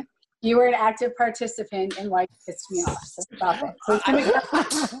listen, you were an active participant in why you pissed me off. So stop it.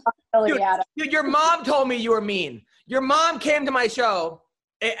 Dude, your mom told me you were mean. Your mom came to my show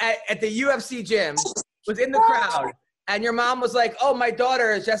at the UFC gym, was in the crowd, and your mom was like, "Oh, my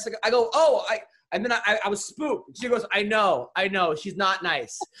daughter is Jessica." I go, "Oh, and then I was spooked. She goes, I know, she's not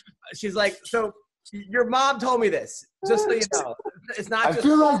nice." She's like, "So your mom told me this, just so you know. It's not." I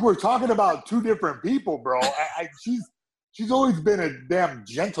feel like we're talking about two different people, bro. She's always been a damn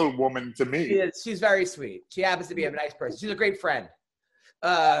gentlewoman to me. She's very sweet. She happens to be a nice person. She's a great friend.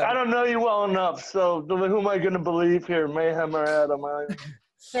 I don't know you well enough, so who am I going to believe here, Mayhem or Adam?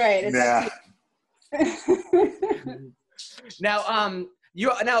 That's right. Now,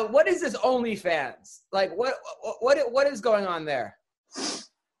 what is this OnlyFans? Like, what is going on there?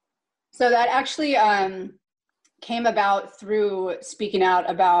 So that actually came about through speaking out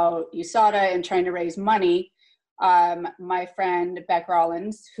about USADA and trying to raise money. My friend Beck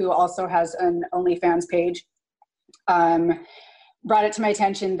Rollins, who also has an OnlyFans page, brought it to my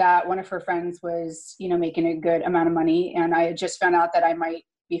attention that one of her friends was, making a good amount of money. And I had just found out that I might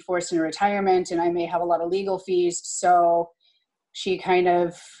be forced into retirement and I may have a lot of legal fees. So she kind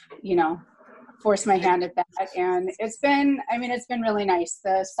of, forced my hand at that. And it's been really nice.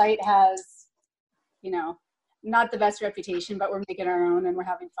 The site has, not the best reputation, but we're making our own and we're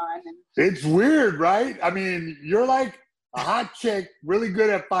having fun. And it's weird, right? I mean, you're like a hot chick, really good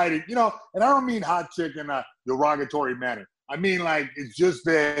at fighting, and I don't mean hot chick in a derogatory manner. I mean, like, it's just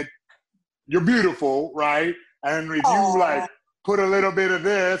that you're beautiful, right? And if you like put a little bit of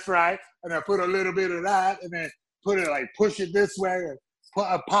this, right? And then put a little bit of that, and then push it this way and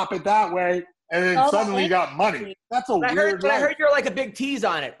pop it that way. And then suddenly you got money. That's a weird life. I heard you're like a big tease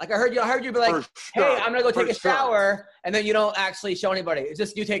on it. Like I heard you be like, "Hey, I'm gonna go take a shower," and then you don't actually show anybody. It's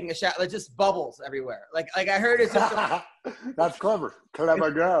just you taking a shower. It's just bubbles everywhere. Like I heard it's. That's clever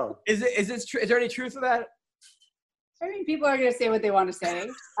girl. Is this true? Is there any truth to that? I mean, people are gonna say what they want to say.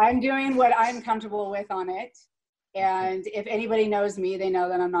 I'm doing what I'm comfortable with on it, and if anybody knows me, they know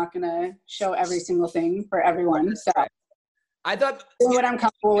that I'm not gonna show every single thing for everyone. So I thought what I'm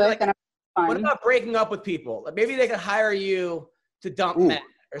comfortable with, and I'm fun. What about breaking up with people? Like maybe they could hire you to dump men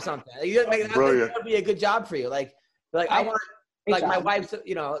or something. That would be a good job for you. Like I want, like my wife's,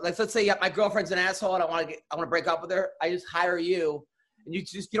 let's say my girlfriend's an asshole and I want to break up with her. I just hire you, and you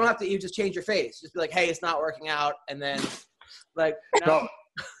don't have to even just change your face. Just be like, "Hey, it's not working out," and then like. No.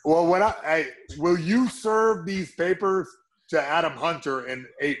 Well, will you serve these papers to Adam Hunter in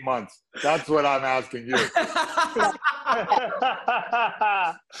 8 months? That's what I'm asking you.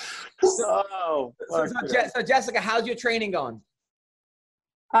 So Jessica, how's your training going?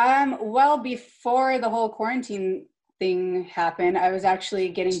 Well, before the whole quarantine thing happened, I was actually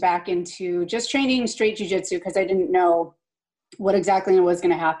getting back into just training straight jiu-jitsu because I didn't know what exactly was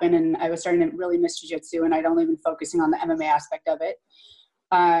going to happen, and I was starting to really miss jiu-jitsu, and I'd only been focusing on the MMA aspect of it.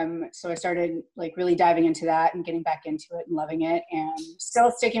 So I started like really diving into that and getting back into it and loving it, and still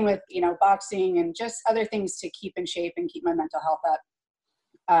sticking with, boxing and just other things to keep in shape and keep my mental health up.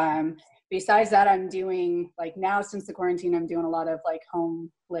 Besides that, I'm doing like now since the quarantine, I'm doing a lot of like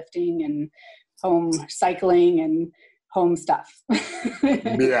home lifting and home cycling and home stuff.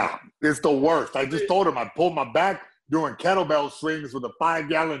 Yeah, it's the worst. I just told him I pulled my back doing kettlebell swings with a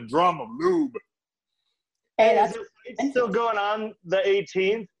 5-gallon drum of lube. Hey, it's still going on the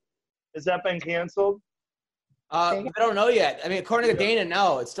 18th. Has that been canceled? I don't know yet. I mean, according to Dana,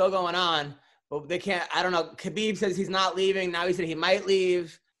 no, it's still going on, but they can't. I don't know. Khabib says he's not leaving. Now he said he might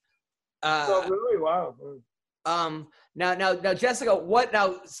leave. Really? Wow. Now, Jessica,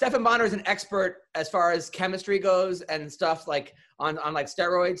 Stephan Bonnar is an expert as far as chemistry goes and stuff like on like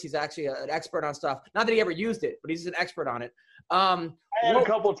steroids. He's actually an expert on stuff. Not that he ever used it, but he's an expert on it. I had a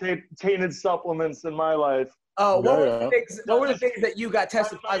couple tainted supplements in my life. Oh, what were the things that you got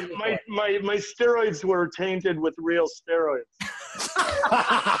tested positive for? My steroids were tainted with real steroids.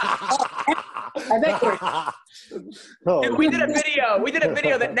 We did a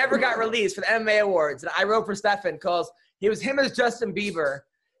video that never got released for the MMA Awards, and I wrote for Stephan because he was him as Justin Bieber,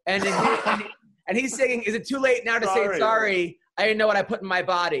 and he's singing, "Is it too late now to say sorry? I didn't know what I put in my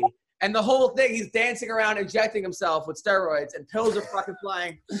body." And the whole thing, he's dancing around, injecting himself with steroids, and pills are fucking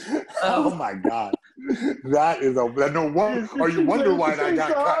flying. Oh my God, that is no one. Or you wonder why I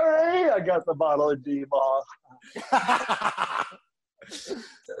got cut. Sorry, I got the bottle of D-ball.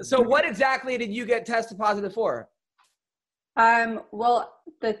 So what exactly did you get tested positive for? Well,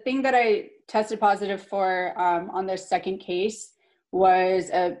 the thing that I tested positive for on the second case was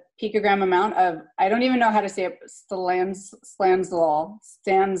a picogram amount of, I don't even know how to say it, stanzolol.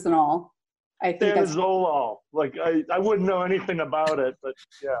 I think that's Stanzolol. Like, I wouldn't know anything about it, but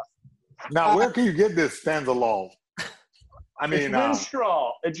yeah. Now, where can you get this stanzolol? I mean, it's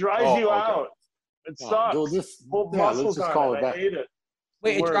Winstrol. It dries you out. It sucks. Let's just call it that. I hate it.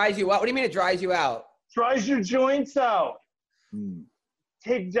 Wait, it dries you out? What do you mean it dries you out? Dries your joints out.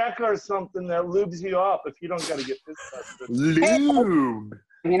 Take Deca or something that lubes you up if you don't got to get this tested. Lube.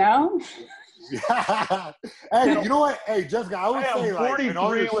 You know? Yeah. Hey, you know what? Hey, Jessica, I would say, like,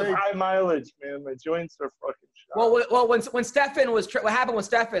 43 with high mileage, man. My joints are fucking shot. Well, when Stefan was, what happened with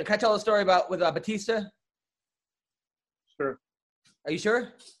Stefan? Can I tell the story with Batista? Sure. Are you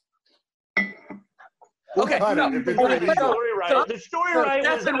sure? Okay. The story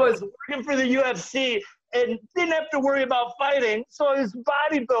was working for the UFC and didn't have to worry about fighting. So I was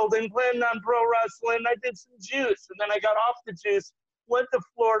bodybuilding, planning on pro wrestling. I did some juice, and then I got off the juice, went to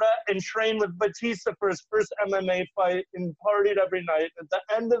Florida, and trained with Batista for his first MMA fight and partied every night. At the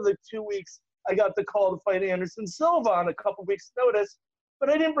end of the 2 weeks, I got the call to fight Anderson Silva on a couple weeks' notice. But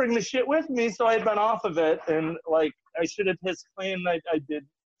I didn't bring the shit with me, so I had been off of it. And, like, I should have pissed clean. I did.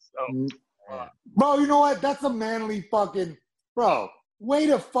 So. Bro, you know what? That's a manly fucking – bro, way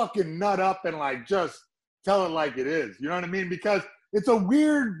to fucking nut up and, like, just tell it like it is. You know what I mean? Because it's a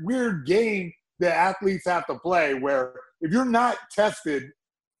weird game that athletes have to play where if you're not tested,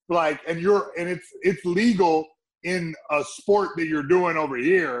 like, and it's legal in a sport that you're doing over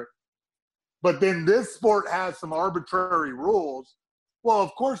here, but then this sport has some arbitrary rules, well,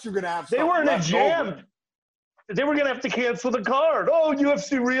 of course you're going to have They were in a jam. They were going to have to cancel the card. Oh,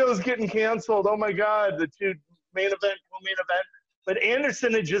 UFC Rio's getting canceled. Oh, my God, the two main event, co-main event. But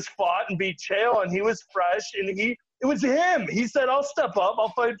Anderson had just fought and beat Chael, and he was fresh, and it was him. He said, I'll step up.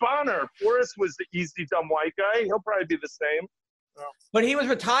 I'll fight Bonner. Forrest was the easy, dumb white guy. He'll probably be the same. But he was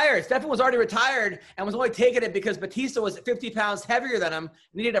retired. Stefan was already retired and was only taking it because Batista was 50 pounds heavier than him,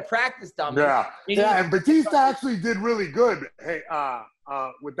 needed a practice dummy. And Batista actually did really good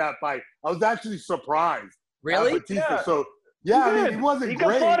with that fight. I was actually surprised. Really? Batista. Yeah. So, I mean, he wasn't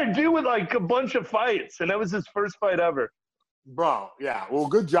great. He got fought to do with, like, a bunch of fights, and that was his first fight ever. Bro, yeah. Well,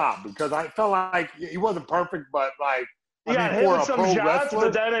 good job, because I felt like he wasn't perfect, but, like, he got hit with some shots,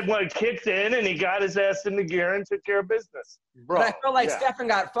 but then it kicked in, and he got his ass into gear and took care of business. Bro, but I felt like Stefan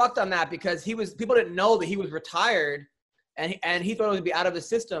got fucked on that because people didn't know that he was retired, and he thought it would be out of the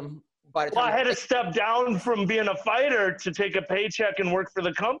system by the time. Well, I had to step down from being a fighter to take a paycheck and work for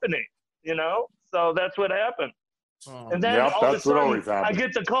the company, you know? So that's what happened. And then all of a sudden, I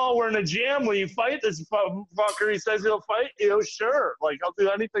get the call, we're in a jam. Will you fight this fucker? He says he'll fight you. Sure. Like, I'll do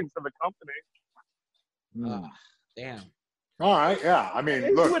anything for the company. Damn. All right, yeah. I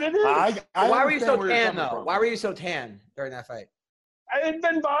mean, look, why were you so tan, though? Why were you so tan during that fight? I had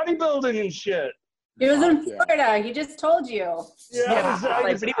been bodybuilding and shit. He was in Florida. He just told you. Yeah,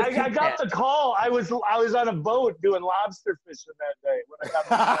 I got the call. I was on a boat doing lobster fishing that day when I got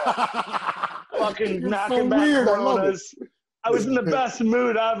the call. Fucking knocking back Coronas. I was in the best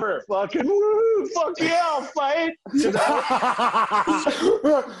mood ever. Fucking woo! Fuck yeah, I'll fight. You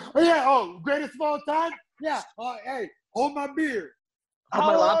know? Greatest of all time? Yeah. Hey, hold my beer.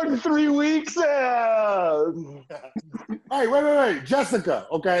 How long? 3 weeks? Hey, wait. Jessica,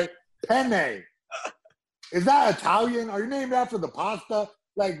 okay? Penne. Is that Italian? Are you named after the pasta?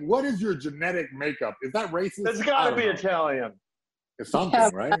 Like, what is your genetic makeup? Is that racist? It's got to be Italian. It's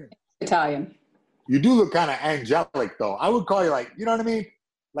something, right? Italian. You do look kind of angelic, though. I would call you, like, you know what I mean?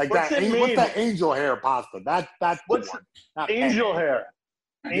 Like, what's that angel hair pasta? That's what's the one. Not angel hair?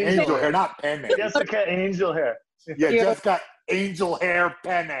 Angel hair, not penne. Jessica Angel hair. Yeah, Jessica Angel hair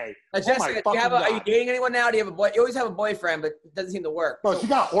penne. Jessica, are you dating anyone now? Do you have a boy? You always have a boyfriend, but it doesn't seem to work. Bro, she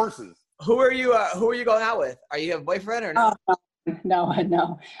got horses. Who are you going out with? Are you have a boyfriend or not? No.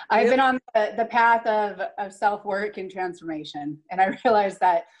 I've been on the path of self-work and transformation, and I realized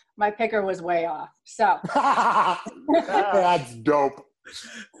that my picker was way off. So that's dope.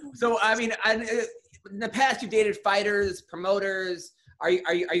 So I mean, in the past you dated fighters, promoters. Are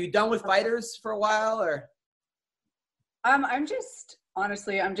you done with fighters for a while, or? I'm just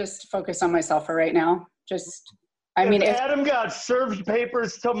focused on myself for right now. If Adam got served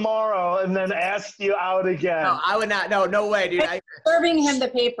papers tomorrow and then asked you out again. No, I would not. No way, dude. Serving him the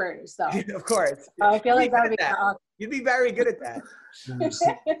papers, though. Of course. I feel like that would be awesome. You'd be very good at that.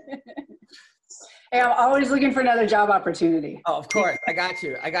 Hey, I'm always looking for another job opportunity. Oh, of course. I got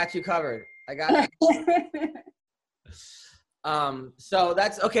you. I got you covered. I got you. So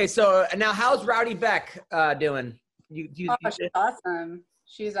that's okay. So now, how's Rowdy Beck doing? She's awesome.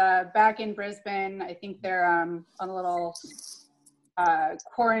 She's back in Brisbane. I think they're on a little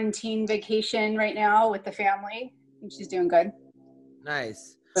quarantine vacation right now with the family, and she's doing good.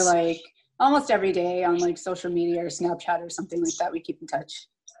 Nice. So like almost every day on like social media or Snapchat or something like that, we keep in touch.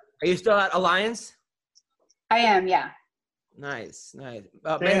 Are you still at Alliance? I am, yeah. Nice.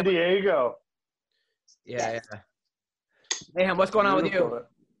 San Diego. Yeah. Mayhem, what's going on with you?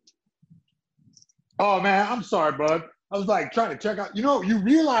 Oh man, I'm sorry, bud. I was like trying to check out. You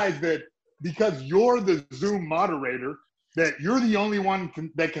realize that because you're the Zoom moderator, that you're the only one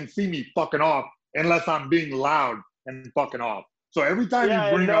that can see me fucking off unless I'm being loud and fucking off. So every time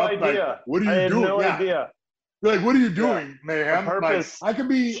you bring up, like, what are you doing? No idea. You're like, what are you doing, Mayhem? Like, I could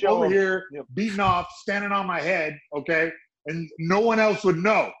be over here beating off, standing on my head, okay, and no one else would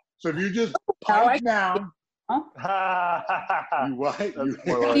know. So if you just pipe down. You what?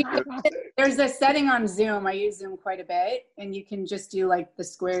 There's a setting on Zoom. I use Zoom quite a bit, and you can just do like the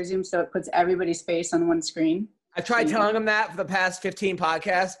square Zoom, so it puts everybody's face on one screen. I've tried telling him that for the past 15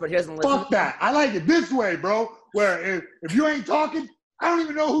 podcasts, but he doesn't listen. Fuck that. I like it this way, bro. Where if you ain't talking, I don't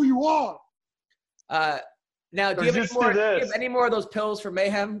even know who you are. Now, do you have any more of those pills for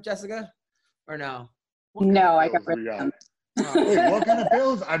Mayhem, Jessica? Or no? No, I got rid of them. Wait, what kind of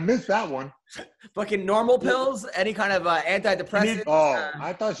pills? I missed that one. Fucking normal pills? Any kind of antidepressant?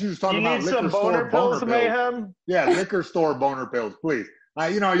 I thought she was talking about liquor some store boner pills, Mayhem? Yeah, liquor store boner pills, please.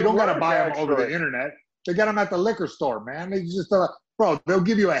 You don't got to buy them over the internet. They got them at the liquor store, man. They just, bro, they'll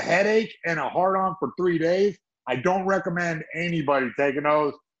give you a headache and a hard-on for 3 days. I don't recommend anybody taking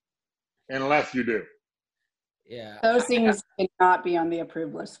those unless you do. Yeah. Those things cannot be on the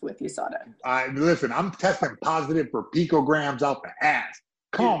approved list with USADA. Listen, I'm testing positive for picograms out the ass.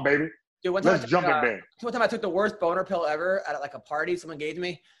 Come on, baby. Dude, let's jump in bed. One time I took the worst boner pill ever at like a party someone gave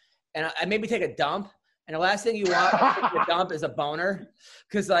me, and I made me take a dump. And the last thing you want to a dump is a boner,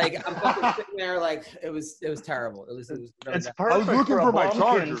 because like I'm fucking sitting there like it was terrible. It was really it's bad. perfect. I was looking for my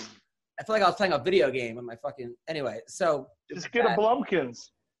charger. I feel like I was playing a video game on my fucking so just get a Blumpkins.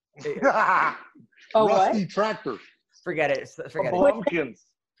 Rusty tractor. Forget it. Blumpkins.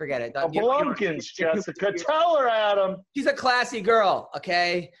 Forget it. Blumpkins, Jessica. Tell her, Adam. She's a classy girl,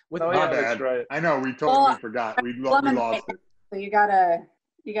 okay? That's right. I know. We totally forgot. We lost it. So you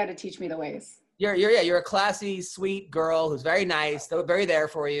gotta teach me the ways. You're a classy, sweet girl who's very nice, very there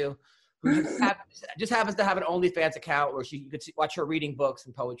for you. Who just happens to have an OnlyFans account where you could watch her reading books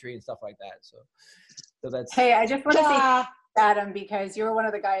and poetry and stuff like that. So that's. Hey, I just want to say, Adam, because you were one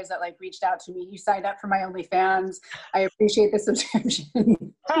of the guys that like reached out to me. You signed up for my OnlyFans. I appreciate the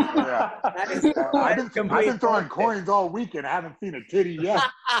subscription. I've been throwing coins all week and I haven't seen a titty yet.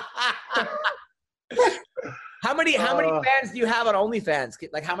 How many fans do you have on OnlyFans?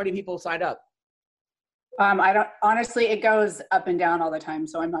 Like, how many people signed up? I don't, honestly, it goes up and down all the time,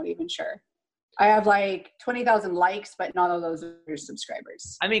 so I'm not even sure. I have like 20,000 likes, but not all those are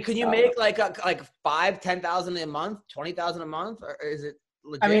subscribers. I mean, can you make like 5,000, 10,000 a month, 20,000 a month, or is it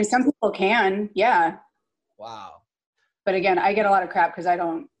legit? I mean, some people can, yeah. Wow. But again, I get a lot of crap because I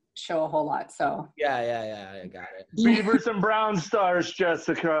don't show a whole lot, so. Yeah, I got it. Beavers and Brown Stars,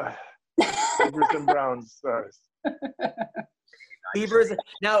 Jessica. Beavers and Brown Stars. Beavers.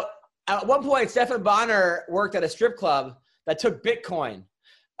 Now, at one point, Stefan Bonner worked at a strip club that took Bitcoin.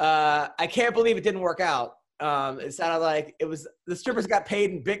 I can't believe it didn't work out. It sounded like it was the strippers got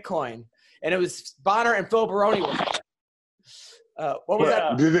paid in Bitcoin, and it was Bonner and Phil Baroni. What was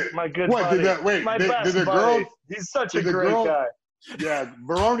that? My good buddy. Did that? Wait, my did the buddy. girls? He's such a great guy. Yeah,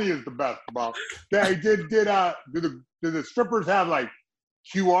 Baroni is the best. Bro. Yeah, did the strippers have like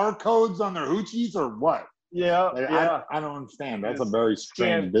QR codes on their hoochies or what? Yeah, I don't understand. That's a very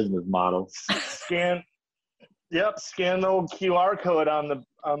strange business model. Scan the old QR code on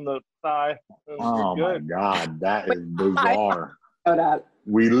the thigh. Oh my God, that is bizarre.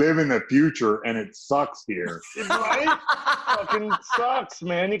 We live in the future and it sucks here. Right? Fucking sucks,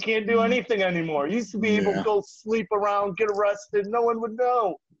 man. You can't do anything anymore. You used to be able to go sleep around, get arrested. No one would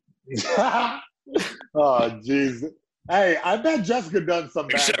know. Oh, jeez. Hey, I bet Jessica done some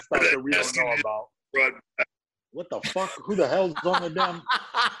bad stuff that we don't know about. What the fuck? Who the hell's on the damn?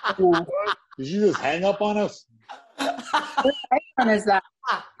 Did you just hang up on us? What icon is that?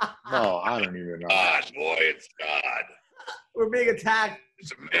 No, I don't even know. God, boy, it's God. We're being attacked.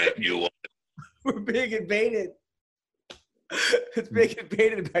 It's a man you want. We're being invaded. It's being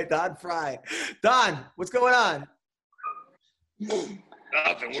invaded by Don Fry. Don, what's going on? Nothing.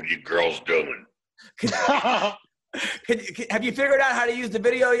 What are you girls doing? Have you figured out how to use the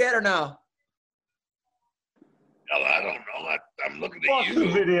video yet or no? Hell, I don't know. I'm looking Fuck at the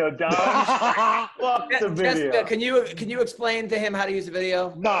you. video, Don. Fuck the video. Jessica, can you explain to him how to use the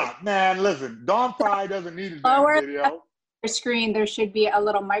video? Nah, man, listen. Don Fry doesn't need his damn Lower video. your screen, there should be a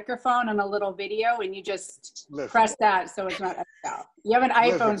little microphone and a little video, and you just press that so it's not out. You have an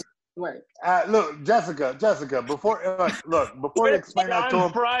iPhone, it work. Look, Jessica, before you explain that to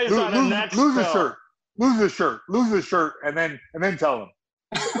him, lose the shirt, and then tell him.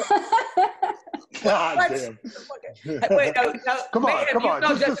 God damn. Wait, now, come on. You've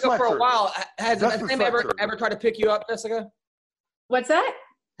known Jessica for a while. Has Ma'am ever tried to pick you up, Jessica? What's that?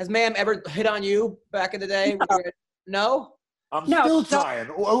 Has Ma'am ever hit on you back in the day? No? I'm still trying.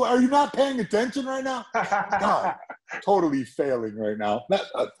 Are you not paying attention right now? God, totally failing right now.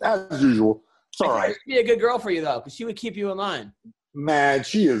 As usual. It's all right. She'd be a good girl for you, though, because she would keep you in line. Man,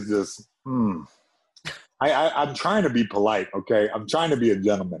 she is just... I'm trying to be polite, okay? I'm trying to be a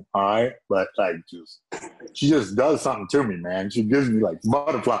gentleman, all right? But, like, she just does something to me, man. She gives me, like,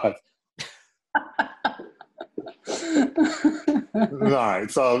 butterflies. All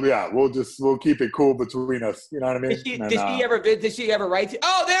right, so, yeah, we'll keep it cool between us. You know what I mean? Did she ever write to you?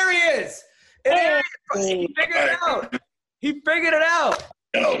 Oh, there he is! He figured it out! He figured it out!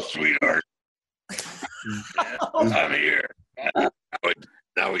 Hello, sweetheart. I'm here.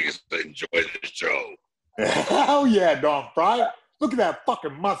 Now we can enjoy the show. Hell yeah, Don Fry. Look at that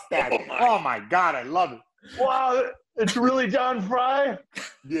fucking mustache. Oh my God, I love it. Wow, it's really Don Fry?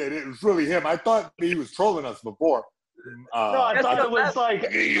 Yeah, it was really him. I thought he was trolling us before. No, I thought it was like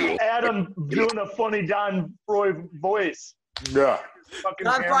Adam doing a funny Don Fry voice. Yeah.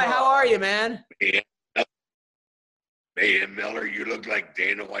 Don Fry, how are you, man? Man, Miller, you look like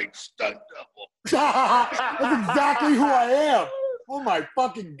Dana White's stunt double. That's exactly who I am. Oh my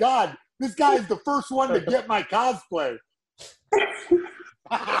fucking God. This guy is the first one to get my cosplay.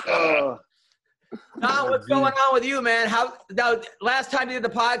 Don, what's going on with you, man? Last time you did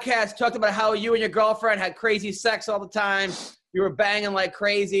the podcast, talked about how you and your girlfriend had crazy sex all the time. You were banging like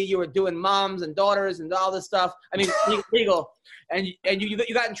crazy. You were doing moms and daughters and all this stuff. I mean, legal. And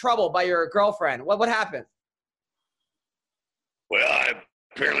you got in trouble by your girlfriend. What happened? Well,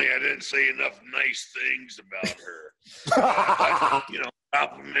 apparently I didn't say enough nice things about her.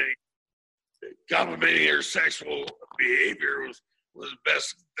 Complimenting her sexual behavior was the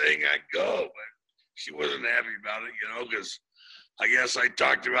best thing I'd go, but she wasn't happy about it, because I guess I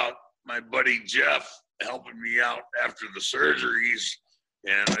talked about my buddy Jeff helping me out after the surgeries,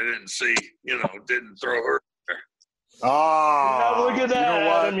 and I didn't say, didn't throw her there. Oh, look at that,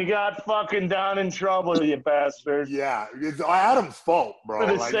 Adam. You got fucking Don in trouble, you bastard. Yeah, it's Adam's fault, bro.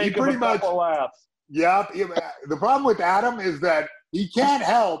 For the sake of a couple laughs. Yep. The problem with Adam is that he can't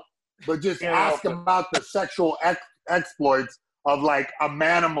help but just ask about the sexual exploits of like a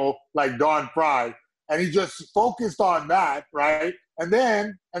manimal like Don Fry, and he just focused on that, right? And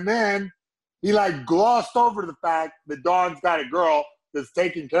then he like glossed over the fact that Don's got a girl that's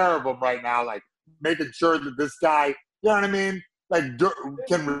taking care of him right now, like making sure that this guy, you know what I mean, like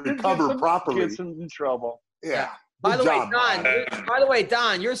can recover properly. Gets him in trouble. Yeah. By the way,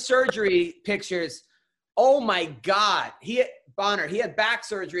 Don, your surgery pictures. Oh my God, Bonner, he had back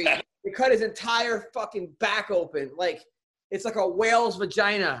surgery. They cut his entire fucking back open. Like, it's like a whale's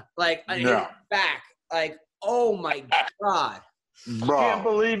vagina, like, on his back. Like, oh, my God. Bro. I can't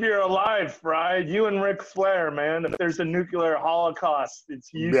believe you're alive, Fry. You and Ric Flair, man. If there's a nuclear holocaust,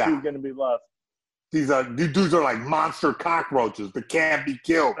 it's you two going to be left. These dudes are like monster cockroaches that can't be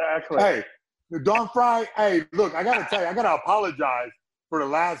killed. Exactly. Hey, Don Fry, hey, look, I got to tell you, I got to apologize for the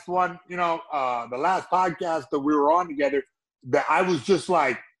last one, the last podcast that we were on together, that I was just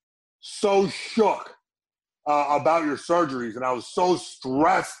like, so shook about your surgeries, and I was so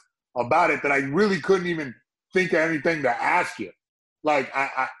stressed about it that I really couldn't even think of anything to ask you. Like,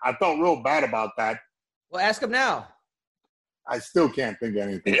 I felt real bad about that. Well, ask him now. I still can't think of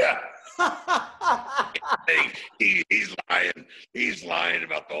anything. Yeah. He's lying. He's lying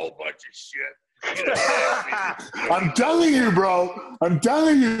about the whole bunch of shit. I'm telling you, bro. I'm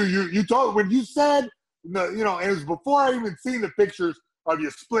telling you. You told when you said, and it was before I even seen the pictures of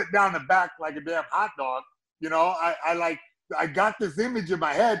you split down the back like a damn hot dog. I got this image in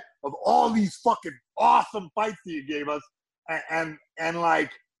my head of all these fucking awesome fights that you gave us, and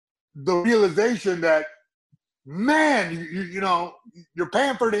like the realization that, man, you're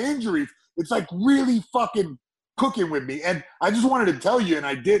paying for the injuries. It's like really fucking cooking with me, and I just wanted to tell you, and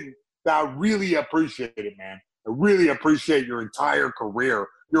I didn't, that I really appreciate it, man. I really appreciate your entire career.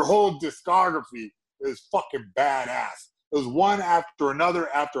 Your whole discography is fucking badass. It was one after another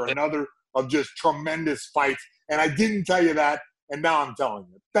of just tremendous fights. And I didn't tell you that, and now I'm telling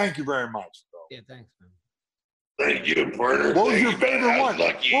you. Thank you very much, bro. Yeah, thanks, man. Thank you, partner. What was your favorite one?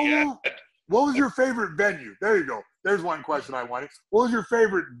 Lucky. What was your favorite venue? There you go. There's one question I wanted. What was your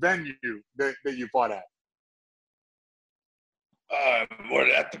favorite venue that you fought at? Would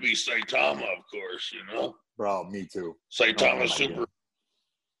have to be Saitama, of course, you know. Bro, me too. Saitama Super.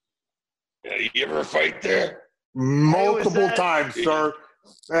 Yeah, you ever fight there? Multiple times, sir.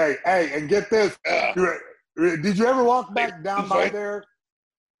 Hey, and get this. Did you ever walk back down by there?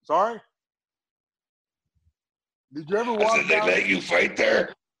 Sorry? Did you ever walk down? Did they let you fight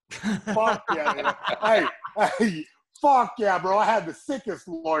there? Fuck yeah. Hey, fuck yeah, bro. I had the sickest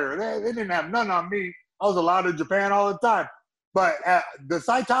lawyer. They didn't have none on me. I was allowed in Japan all the time. But at the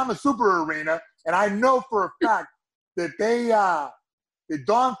Saitama Super Arena, and I know for a fact that that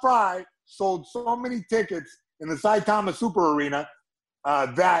Don Fry sold so many tickets in the Saitama Super Arena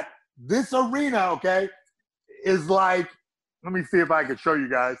that this arena, okay, is like, let me see if I can show you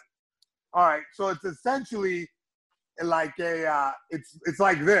guys. All right, so it's essentially like it's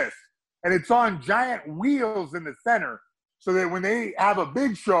like this, and it's on giant wheels in the center, so that when they have a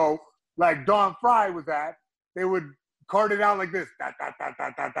big show like Don Fry was at, they would cart it out like this,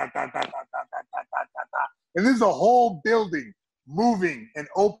 and this is a whole building moving and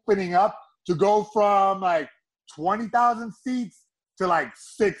opening up to go from like 20,000 seats to like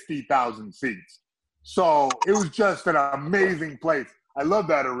 60,000 seats. So it was just an amazing place. I love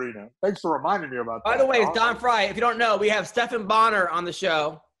that arena. Thanks for reminding me about that. By the way, it's Don Fry. If you don't know, we have Stephan Bonnar on the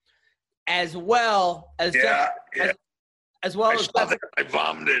show, as well as as well as I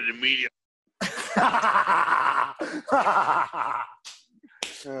vomited immediately.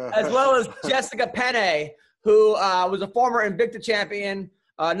 As well as Jessica Penne, who was a former Invicta champion,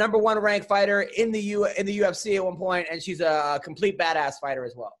 #1 ranked fighter in the UFC at one point, and she's a complete badass fighter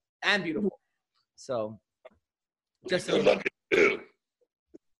as well, and beautiful. So, just good looking too.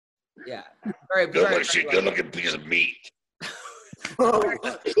 Yeah, very good looking piece of meat.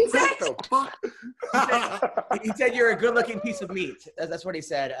 He said you're a good-looking piece of meat. That's what he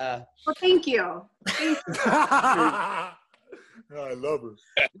said. Well, thank you. I love her.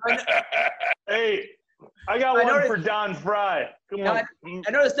 Hey, I got one for Don Fry. Come on. I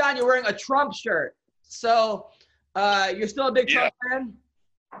noticed, Don, you're wearing a Trump shirt. So you're still a big Trump fan?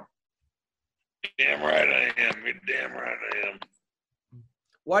 Damn right I am. You're damn right I am.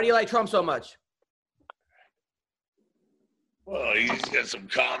 Why do you like Trump so much? Well, he's got some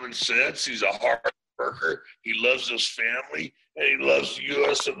common sense. He's a hard worker. He loves his family, and he loves the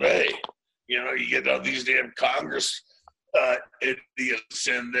U.S. of A. You know, you get all these damn Congress idiots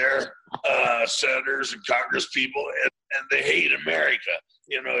in there, senators and Congress people, and they hate America.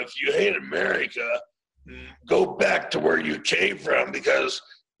 You know, if you hate America, go back to where you came from, because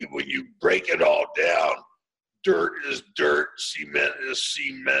when you break it all down, dirt is dirt, cement is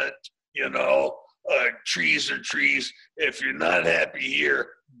cement, you know. Trees are trees. If you're not happy here,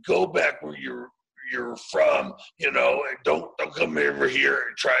 go back where you're from, you know, and don't come over here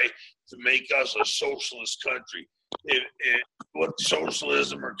and try to make us a socialist country. What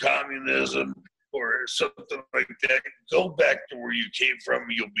socialism or communism or something like that, go back to where you came from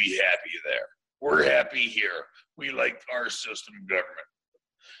and you'll be happy there. We're happy here. We like our system of government.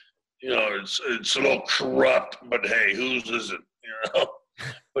 You know, it's a little corrupt, but hey, whose isn't, you know?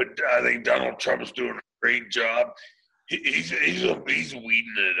 But I think Donald Trump's doing a great job. He's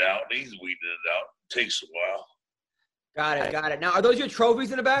weeding it out. He's weeding it out. It takes a while. Got it. Now, are those your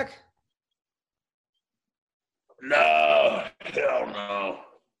trophies in the back? No, hell no.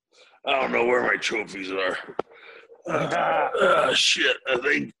 I don't know where my trophies are. Shit, I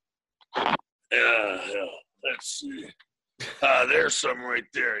think. Let's see. There's some right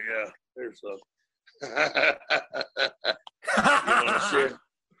there. Yeah, there's some.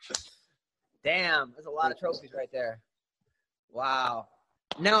 Damn, there's a lot of trophies right there. Wow.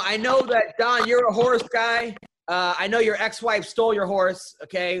 Now, I know that, Don, you're a horse guy. I know your ex-wife stole your horse,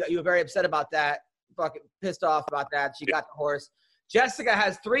 okay? You were very upset about that. Fucking pissed off about that. She got the horse. Jessica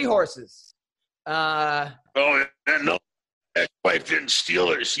has 3 horses. No, ex-wife didn't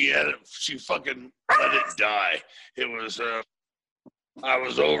steal it. She fucking let it die. It was, I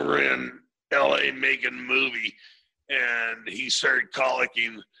was over in L.A. making a movie, and he started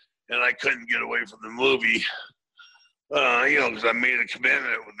colicking, and I couldn't get away from the movie, you know, because I made a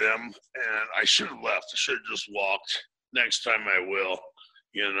commitment with them, and I should have left. I should have just walked. Next time I will,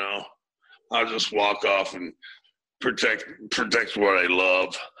 you know. I'll just walk off and protect what I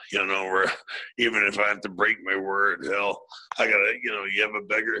love, you know, where even if I have to break my word, hell, I gotta, you know, you have a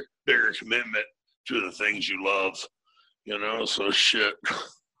bigger commitment to the things you love, you know, so shit.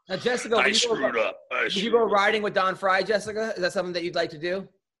 Now, Jessica, I screwed up. Did you go riding with Don Fry, Jessica? Is that something that you'd like to do?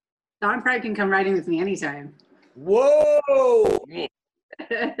 Don Fry can come riding with me anytime. Whoa!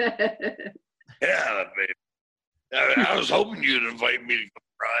 Yeah, baby. I was hoping you'd invite me to come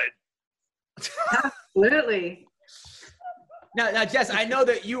ride. Absolutely. Now, Jess, I know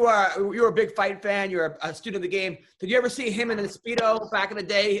that you're a big fight fan. You're a student of the game. Did you ever see him in the Speedo back in the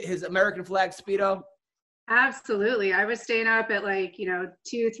day, his American flag Speedo? Absolutely. I was staying up at 2,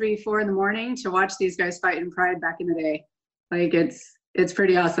 3, 4 in the morning to watch these guys fight in Pride back in the day. Like it's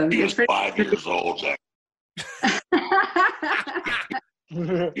pretty awesome. He was It's 5 years old.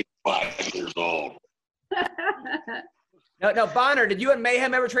 He's 5 years old. No, Bonner, did you and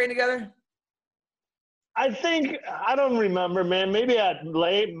Mayhem ever train together? I don't remember, man. Maybe at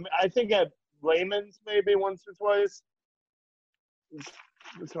Layman's maybe once or twice.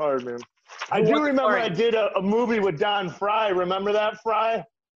 It's hard, man. I do remember I did a movie with Don Fry. Remember that, Fry?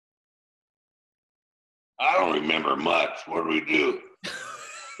 I don't remember much. What do we do?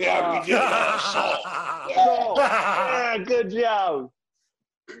 Yeah, we did Salt. Salt. Yeah, good job.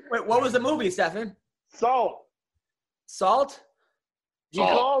 Wait, what was the movie, Stefan? Salt. Salt? You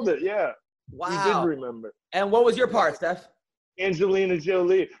called it, yeah. Wow. You did remember. And what was your part, Steph? Angelina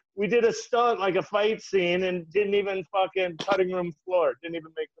Jolie. We did a stunt, like a fight scene, and didn't even fucking cutting room floor. Didn't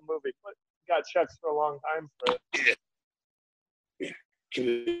even make the movie. But got checks for a long time for it. Yeah.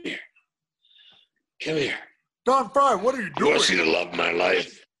 Come here. Come here. Don Fry, what are you You doing? want to see the love of my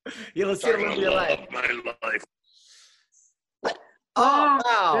life? You let's see the love of your life. My life. Oh,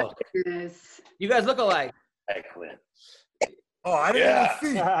 wow. Goodness. You guys look alike. I quit. Oh, I didn't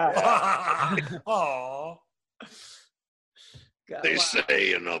even see. Oh. They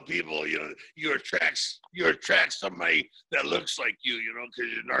say, people, you attract somebody that looks like you,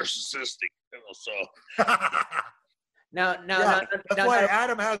 because you're narcissistic, so. Now, that's why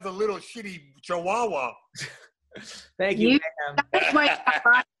Adam has a little shitty chihuahua. Thank you. That's why you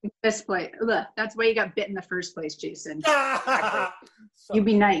got in this place. Look, that's why you got bit in the first place, Jason. You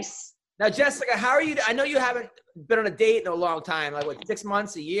be nice. Now, Jessica, how are you? I know you haven't been on a date in a long time, like 6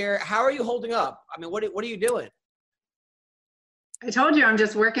 months, a year. How are you holding up? I mean, what are you doing? I told you I'm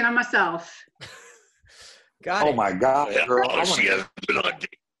just working on myself. Got it. Oh my God, girl! She hasn't been on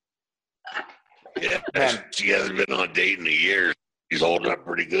date. Yeah, she hasn't been on date in a year. She's holding up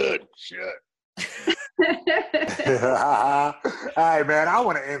pretty good. Shit. Hey man, I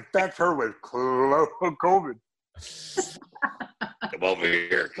want to infect her with COVID. Come over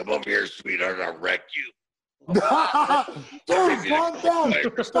here, sweetheart. I'll wreck you. Dude, calm down.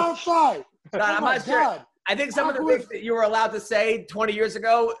 Stop fight. I'm not sure. I think some of the things that you were allowed to say 20 years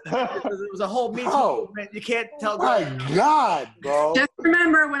ago, it was a whole Me Too movement. You can't tell. My God, bro. Just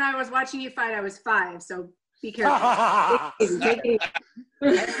remember when I was watching you fight, I was 5, so be careful. Take it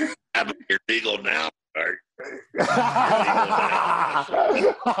easy. You're legal now.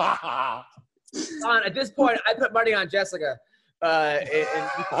 Don, at this point, I put money on Jessica.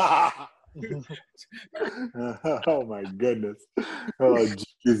 Oh my goodness. Oh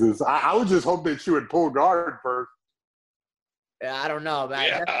Jesus. I would just hope that she would pull guard first. Yeah, I don't know,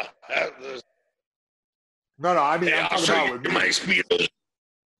 man. Yeah. No, I mean, I'm talking about with my Speedos.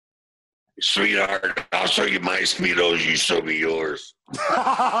 Sweetheart, I'll show you my Speedos, you show me yours.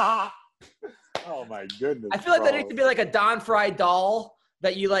 Oh my goodness. I feel like there needs to be like a Don Fry doll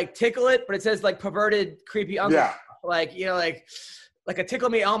that you tickle it, but it says perverted, creepy uncle. Yeah. Like a Tickle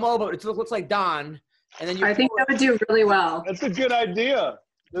Me Elmo, but it looks like Don. And then I think that would do really well. That's a good idea.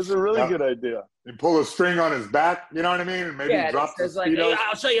 That's a really good idea. You pull a string on his back, you know what I mean? And maybe drop the Speedo. Hey,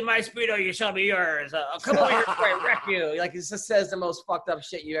 I'll show you my Speedo, you show me yours. Come over here before I wreck you. It just says the most fucked up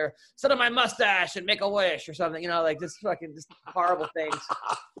shit you ever. Sit on my mustache and make a wish or something, just horrible things.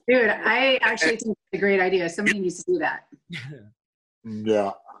 Dude, I actually think it's a great idea. Somebody needs to do that.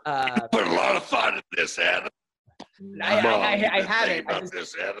 Yeah. Put a lot of thought in this, Adam. I haven't.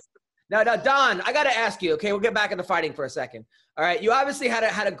 No, Don, I got to ask you, okay? We'll get back into fighting for a second. All right. You obviously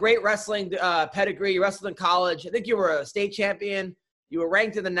had a great wrestling pedigree. You wrestled in college. I think you were a state champion. You were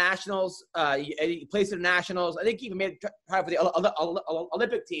ranked in the nationals. You placed in the nationals. I think you even made a try for the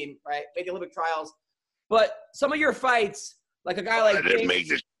Olympic team, right? Made the Olympic trials. But some of your fights, like a guy like I didn't make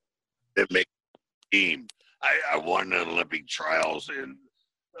the team. I won the Olympic trials in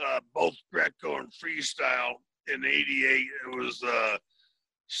both Greco and freestyle. In '88, it was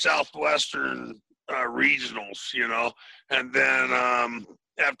Southwestern regionals, and then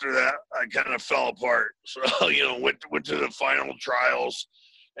after that, I kind of fell apart. So, went to the final trials,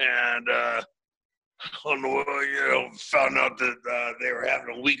 and found out that they were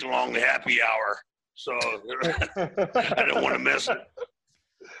having a week-long happy hour. So I didn't want to miss it.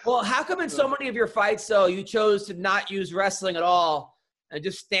 Well, how come in so many of your fights, though, you chose to not use wrestling at all and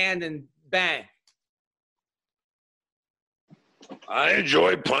just stand and bang? I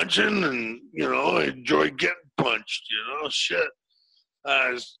enjoy punching and, I enjoy getting punched, shit.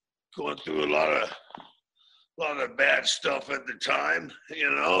 I was going through a lot of bad stuff at the time,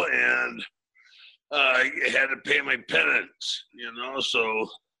 and I had to pay my penance, so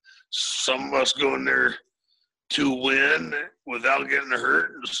some of us go in there to win without getting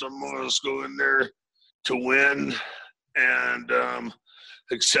hurt, and some of us go in there to win and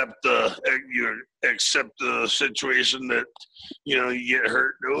accept the situation that you get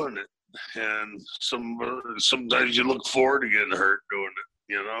hurt doing it, and sometimes you look forward to getting hurt doing it.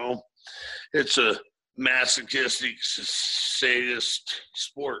 It's a masochistic, sadist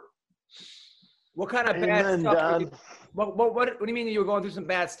sport. What kind of bad stuff? What do you mean you were going through some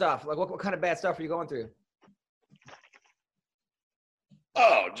bad stuff? Like what kind of bad stuff are you going through?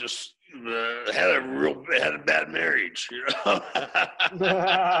 Oh, just had a bad marriage,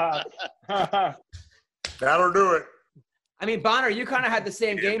 That'll do it. I mean, Bonner, you kind of had the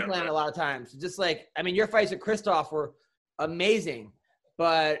same game plan a lot of times. Just like, I mean, your fights with Christoph were amazing,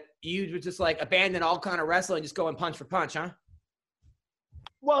 but you would just like abandon all kind of wrestling, just going punch for punch, huh?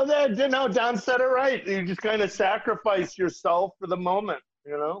 Well, Don said it right. You just kind of sacrifice yourself for the moment,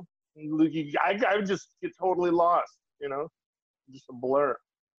 I would just get totally lost, just a blur.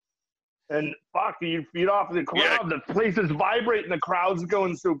 And fuck, you feed off the crowd. Yeah. The place is vibrating. The crowd's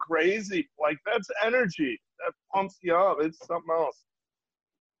going so crazy. Like, that's energy. That pumps you up. It's something else.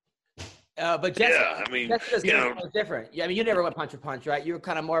 But Jessica's game was different. Yeah, I mean, you never went punch for punch, right? You were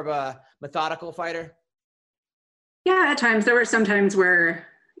kind of more of a methodical fighter. Yeah, at times. There were some times where,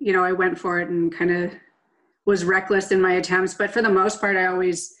 I went for it and kind of was reckless in my attempts. But for the most part, I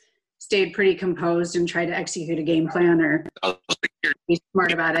always stayed pretty composed and tried to execute a game plan or be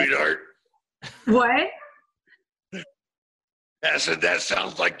smart about it. What? I said, that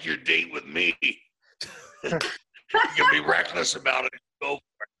sounds like your date with me. You can be reckless about it. Go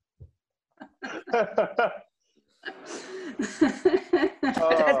for it.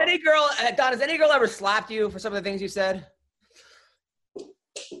 Has any girl ever slapped you for some of the things you said?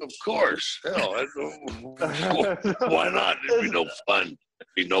 Of course. Hell, why not? It'd be no fun.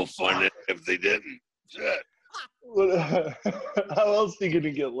 It'd be no fun if they didn't. Shit. How else are you going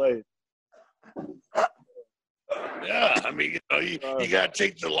to get laid? Yeah, I mean, you got to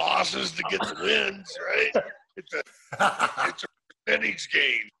take the losses to get the wins, right? It's a percentage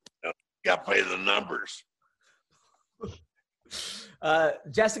game. You got to play the numbers.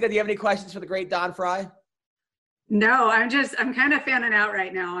 Jessica, do you have any questions for the great Don Frye? No, I'm kind of fanning out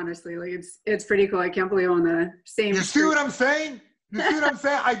right now, honestly. Like it's pretty cool. I can't believe I'm on the same. You see what I'm saying?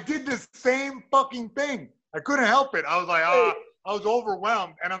 I did the same fucking thing. I couldn't help it. I was like, I was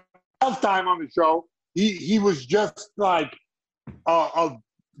overwhelmed. And last time on the show, he was just like a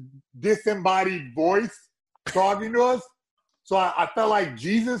disembodied voice talking to us. So I felt like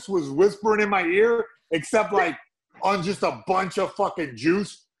Jesus was whispering in my ear, except like on just a bunch of fucking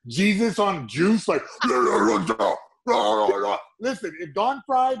juice. Jesus on juice, like, listen, if Don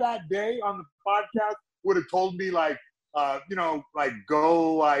Frye that day on the podcast would have told me like,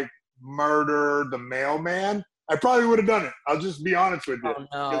 go like murder the mailman, I probably would have done it. I'll just be honest with you.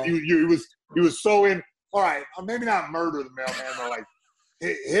 Oh, no. He was so in, all right, maybe not murder the mailman, but like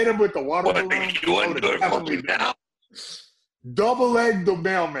hit him with the water balloon. You wouldn't do it for me now? Double leg the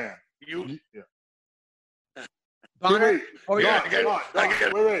mailman. Wait. I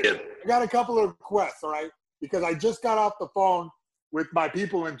got a couple of requests, all right? Because I just got off the phone with my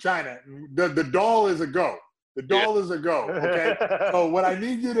people in China. The doll is a go. The doll is a go, okay? So what I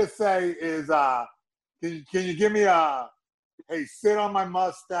need you to say is, can you give me hey, sit on my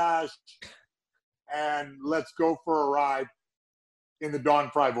mustache and let's go for a ride in the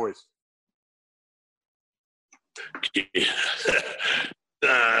Don Frye voice.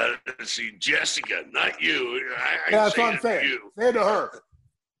 Let's see, Jessica, not you. Yeah, that's what I'm saying. You. Say it to her.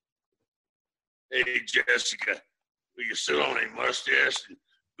 Hey, Jessica, will you sit on a mustache and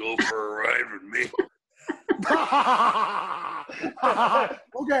go for a ride with me?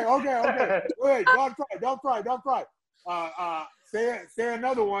 Okay. Wait, don't cry. Say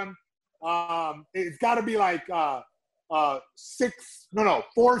another one. It's got to be like 4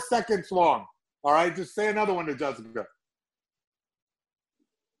 seconds long. All right, just say another one to Jessica.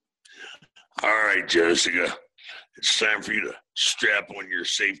 All right, Jessica, it's time for you to strap on your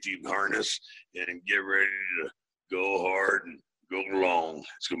safety harness and get ready to go hard and go long.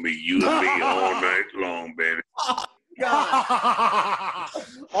 It's going to be you and me all night long, baby. Oh, God.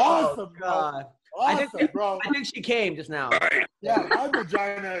 Awesome, God. Awesome, bro. I think she came just now. All right. Yeah, my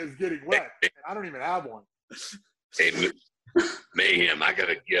vagina is getting wet. I don't even have one. Hey, Mayhem, I got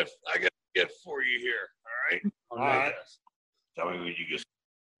a gift. For you here. All right. All right. Tell me when you get.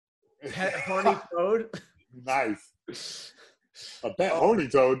 Horny toad. Nice. A pet horny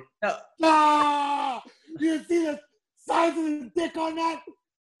toad. No. Ah! You see the size of the dick on that?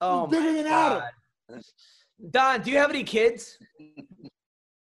 Oh, it's bigger than Adam. Don, do you have any kids?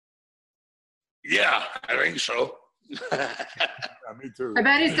 Yeah, I think so. Yeah, me too. I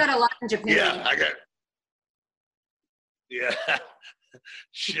bet he's got a lot in Japan. Yeah, I got. Yeah,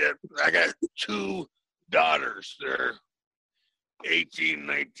 shit. I got 2 daughters. They're 18,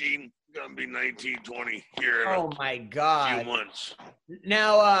 19, gonna be 19, 20 here in Oh my a few God! months.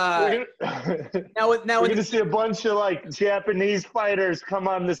 Now, We're gonna see a bunch of like Japanese fighters come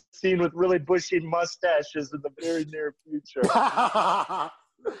on the scene with really bushy mustaches in the very near future.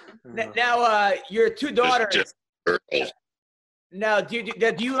 now, your 2 daughters. Just girls. Now, do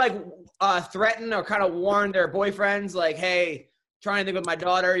you like threaten or kind of warn their boyfriends, like, hey, trying to think with my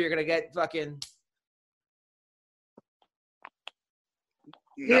daughter, you're gonna get fucking.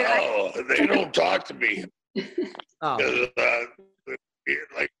 No, they don't talk to me. Oh. Because,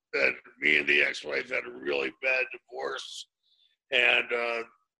 like that, me and the ex-wife had a really bad divorce, and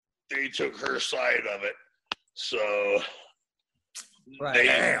they took her side of it. So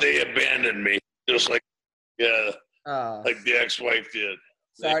Right. they abandoned me, just like like the ex-wife did.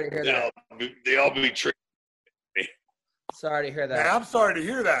 Sorry to hear that. They all betrayed me. Sorry to hear that. Man, I'm sorry to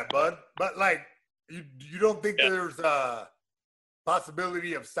hear that, bud. But like, you don't think there's a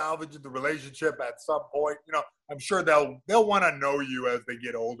possibility of salvaging the relationship at some point? You know, I'm sure they'll want to know you as they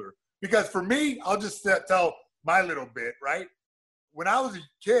get older. Because for me, I'll just tell my little bit, right? When I was a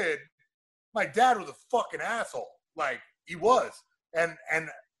kid, my dad was a fucking asshole. Like, he was. And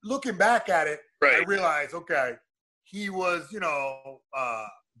looking back at it, I realized, okay, he was,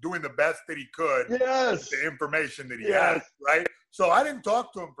 doing the best that he could with the information that he had, right? So I didn't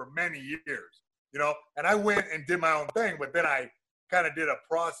talk to him for many years, and I went and did my own thing, but then I kind of did a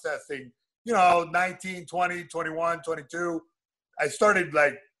processing, 19, 20, 21, 22. I started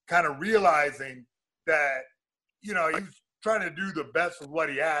like kind of realizing that, he was trying to do the best with what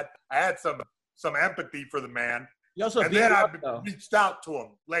he had. I had some empathy for the man. And then I reached out to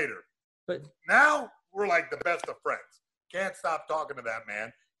him later. But now we're like the best of friends. Can't stop talking to that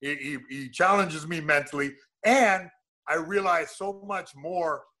man. He challenges me mentally, and I realize so much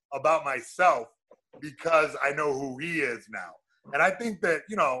more about myself because I know who he is now. And I think that,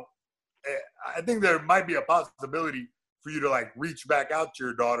 I think there might be a possibility for you to like reach back out to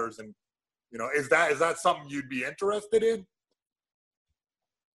your daughters, and is that something you'd be interested in?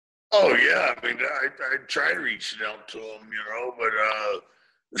 Oh yeah, I mean, I tried reaching out to him, but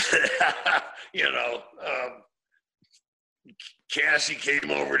Cassie came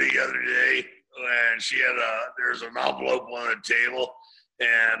over the other day, and she had there's an envelope on the table,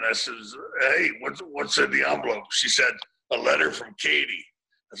 and I says, "Hey, what's in the envelope?" She said, "A letter from Katie."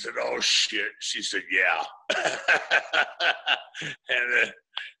 I said, "Oh shit." She said, "Yeah." and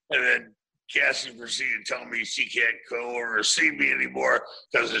then Cassie proceeded to tell me she can't go over or see me anymore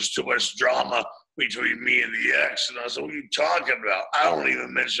because there's too much drama between me and the ex. And I said, "What are you talking about? I don't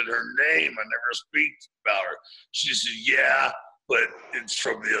even mention her name. I never speak about her." She said, "Yeah, but it's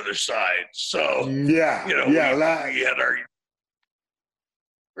from the other side." So, we had our,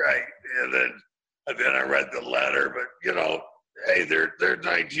 right. And then I read the letter, but, hey, they're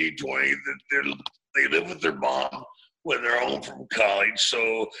 19, 20. They live with their mom when they're home from college.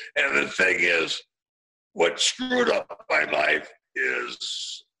 So, and the thing is, what screwed up my life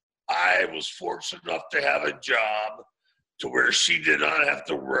is I was fortunate enough to have a job to where she did not have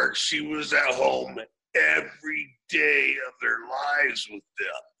to work. She was at home every day of their lives with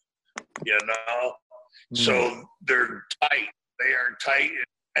them, So they're tight. They are tight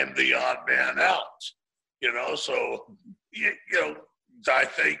and the odd man out, So, I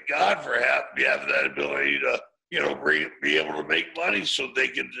thank God for having that ability to, be able to make money so they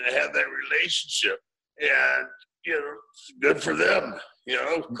can have that relationship. And, it's good for them,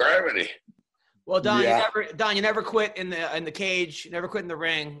 gravity. Well, Don, you never quit in the cage, you never quit in the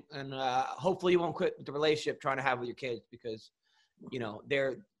ring, and hopefully you won't quit the relationship trying to have with your kids because, you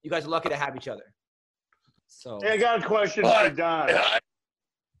guys are lucky to have each other. So hey, I got a question for Don.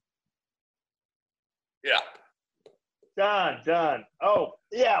 Yeah. Don. Oh,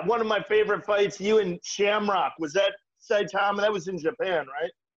 yeah, one of my favorite fights, you and Shamrock. Was that Saitama? That was in Japan,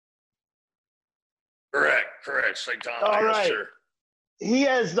 right? Correct. Saitama, all right. Sir. He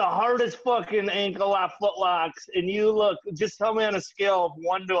has the hardest fucking ankle lock footlocks, and just tell me on a scale of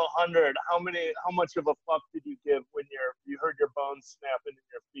 1 to 100, how much of a fuck did you give when you heard your bones snapping in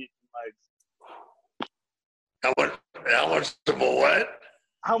your feet and legs? How much of a what?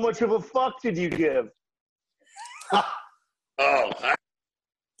 How much of a fuck did you give? Oh,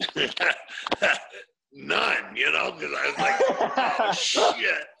 None, you know, because I was like, oh,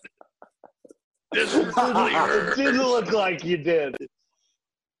 shit. This really hurts. It didn't look like you did.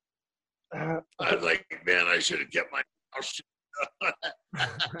 I was like, man, I should have kept my mouth shut.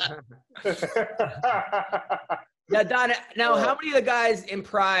 Yeah, Don, now how many of the guys in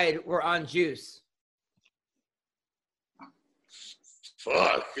Pride were on juice?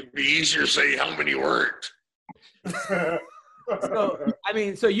 Fuck, it'd be easier to say how many weren't. So, I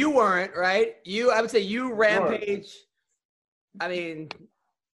mean, so you weren't, right? I would say you, Rampage. I mean,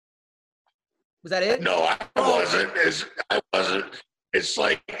 was that it? No, I wasn't. It's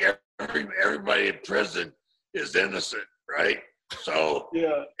like everybody in prison is innocent, right? So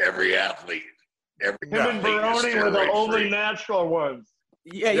yeah, every athlete, him and Baroni were the only natural ones.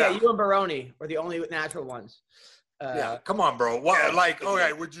 Yeah, you and Baroni were the only natural ones. Yeah, come on, bro. What? Like,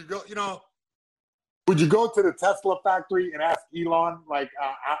 okay, would you go? You know, would you go to the Tesla factory and ask Elon like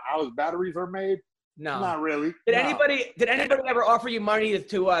how his batteries are made? No, not really. Did anybody ever offer you money to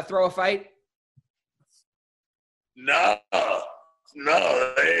throw a fight? No.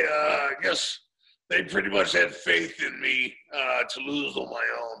 They, I guess they pretty much had faith in me to lose on my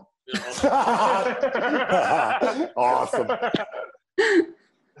own. You know? Awesome.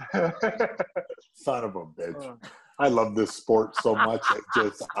 Son of a bitch. I love this sport so much.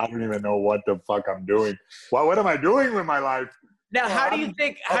 I don't even know what the fuck I'm doing. What am I doing with my life? Now, how do you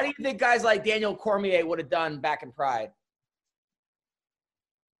think guys like Daniel Cormier would have done back in Pride?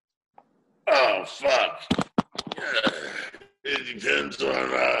 Oh, fuck. It depends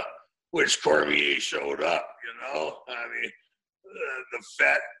on which Cormier showed up, you know? I mean, the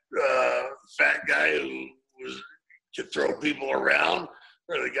fat guy who could throw people around,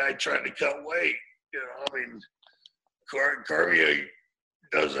 or the guy trying to cut weight, you know? I mean, Cormier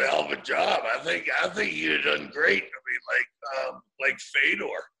does a hell of a job. I think he'd have done great. I mean, like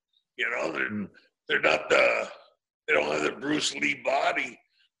Fedor, you know? They're not they don't have the Bruce Lee body,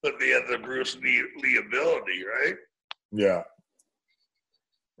 but they have the Bruce Lee ability, right? Yeah.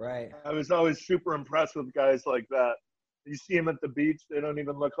 Right. I was always super impressed with guys like that. You see them at the beach, they don't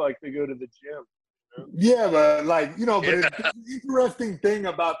even look like they go to the gym. You know? Yeah, but like, you know, but the interesting thing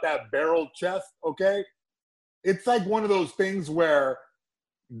about that barrel chest, okay, it's like one of those things where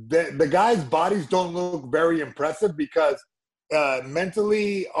the guys' bodies don't look very impressive because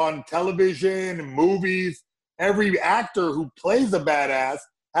mentally on television, movies, every actor who plays a badass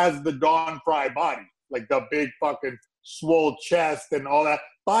has the Don Fry body, like the big fucking swole chest and all that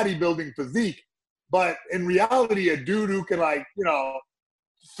bodybuilding physique. But in reality, a dude who can, like, you know,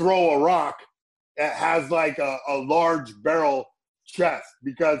 throw a rock has like a large barrel chest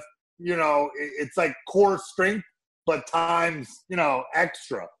because, you know, it's like core strength, but times, you know,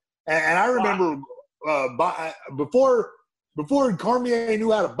 extra. And I remember before Cormier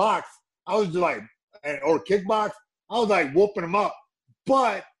knew how to box, I was just like, or kickbox, I was like whooping him up.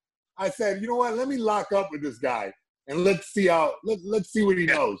 But I said, you know what? Let me lock up with this guy and let's see what he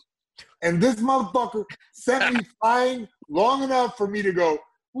knows. And this motherfucker sent me flying long enough for me to go,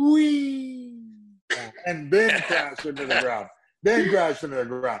 wee, and then crash into the ground. Yeah,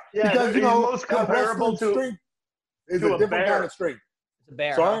 because, you know, most comparable to strength is a different kind of strength. It's a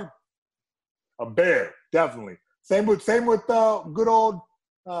bear. Sorry? Huh? A bear, definitely. Same with good old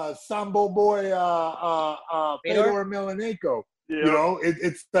Sambo boy Fedor Emelianenko. Yeah. You know,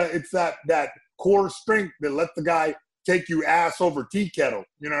 it's that core strength that lets the guy take you ass over tea kettle.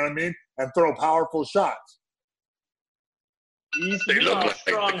 You know what I mean? And throw powerful shots. You see how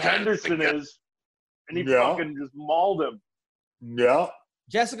strong Henderson is, and he fucking just mauled him. Yeah.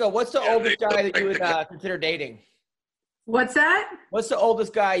 Jessica, what's the oldest guy that you would consider dating? What's that? What's the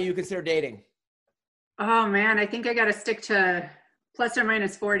oldest guy you consider dating? Oh man, I think I got to stick to plus or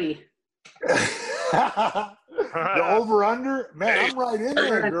minus 40. The over under, man, I'm right in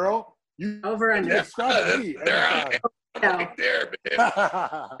there, girl. You over under. Me right there, man.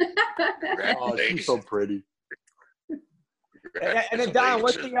 Oh, she's so pretty. And then Don,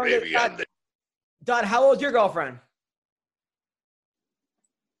 what's the youngest? Don, how old's your girlfriend?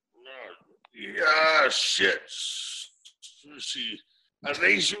 Yeah, shit. I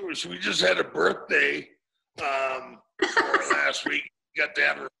think we just had a birthday last week. You got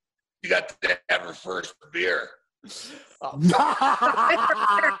to have her first beer. Awesome.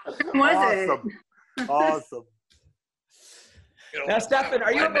 Now, Stefan,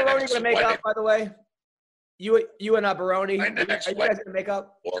 are you and Baroni going to make up, by the way? You and Baroni, are you guys going to make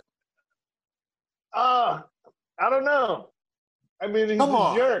up? I don't know. I mean, he's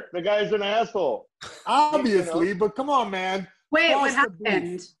a jerk. The guy's an asshole. Obviously, you know? But come on, man. Wait, what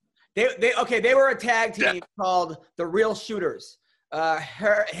happened? They were a tag team called the Real Shooters.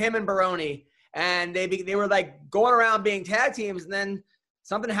 him and Baroni, and they were like going around being tag teams, and then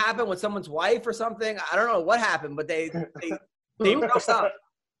something happened with someone's wife or something. I don't know what happened, but they broke up.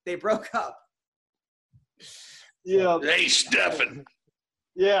 They broke up. Yeah. Hey, Stefan.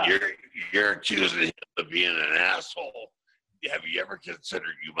 Yeah. You're accusing him of being an asshole. Have you ever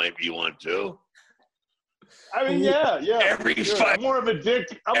considered you might be one too? I mean, yeah. I'm more of a dick.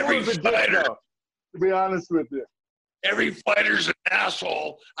 Though, to be honest with you. Every fighter's an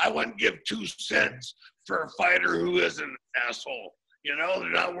asshole. I wouldn't give 2 cents for a fighter who isn't an asshole. You know,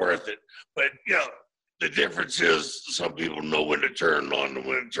 they're not worth it. But, you know, the difference is some people know when to turn it on and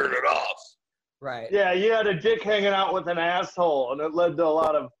when to turn it off. Right. Yeah, you had a dick hanging out with an asshole, and it led to a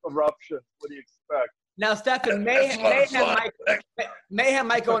lot of eruption. What do you expect? Now, Stefan, Mayhem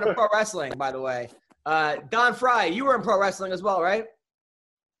might go into pro wrestling, by the way. Don Fry, you were in pro wrestling as well, right?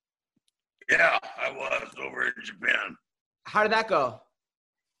 Yeah, I was over in Japan. How did that go?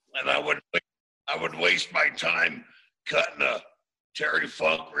 And I would waste my time cutting a Terry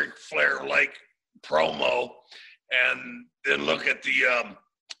Funk, Ric Flair-like promo, and then look at the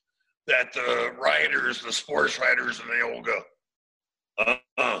writers, the sports writers, and they all go,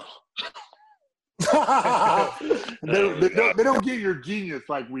 they don't get your genius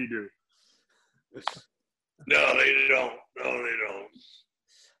like we do. No, they don't.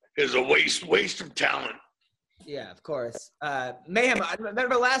 It's a waste of talent. Yeah, of course. Mayhem, I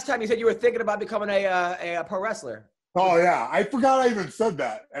remember last time you said you were thinking about becoming a pro wrestler. Oh, yeah. I forgot I even said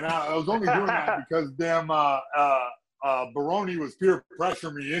that. And I was only doing that because damn Baroni was peer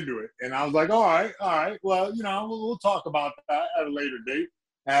pressuring me into it. And I was like, all right. Well, you know, we'll talk about that at a later date.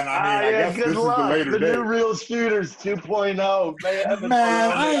 And I mean, I guess this is the later date. The new Real Shooters 2.0.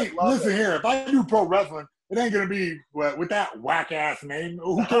 Man, listen here. If I do pro wrestling, it ain't going to be with that whack-ass name.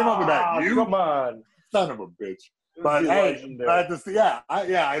 Who came up with that? You? Come on. Son of a bitch. But, hey,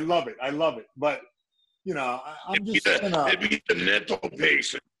 I love it. I love it. But, you know, I'm just it'd be the mental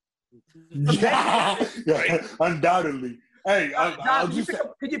patient. Yeah, undoubtedly. Hey, John,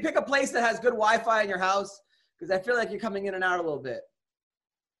 could you pick a place that has good Wi-Fi in your house? Because I feel like you're coming in and out a little bit.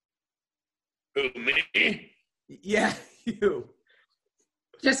 Who, me? Yeah, you.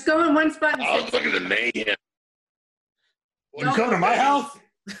 Just go in one spot. I was looking at Mayhem. You come to my house?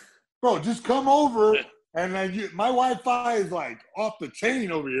 Bro, just come over, and then my Wi-Fi is like off the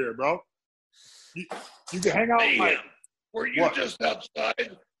chain over here, bro. You can hang out. Were you just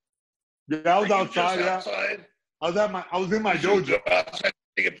outside? Yeah, I was outside. Outside? I was in my dojo.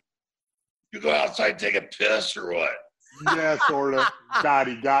 You go outside, take a piss, or what? Yeah, sort of. God,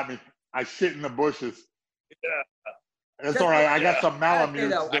 he got me. I shit in the bushes. Yeah. That's all right. I got some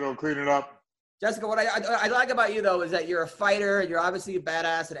Malamutes that'll clean it up. Jessica, what I like about you, though, is that you're a fighter. You're obviously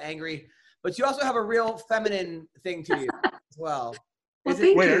badass and angry, but you also have a real feminine thing to you as well.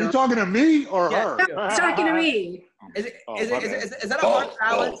 Wait, are you talking to me or her? No, talking to me. Is that a hard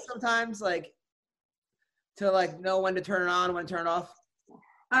balance sometimes, like, to like know when to turn it on, when to turn it off?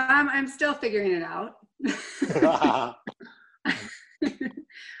 I'm still figuring it out.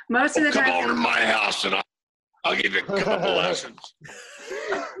 Most of the time. Come over to my house and I'll give you a couple lessons.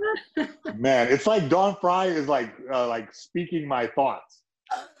 Man, it's like Don Fry is like speaking my thoughts.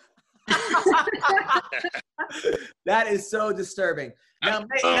 That is so disturbing. Now,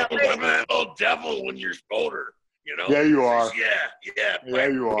 I'm an old devil when you're older, you know? Yeah, you are. Yeah,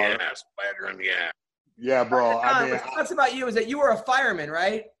 you are. Yeah, spider in the ass. Yeah, bro. What's nuts about you is that you were a fireman,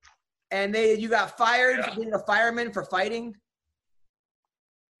 right? And you got fired for being a fireman for fighting?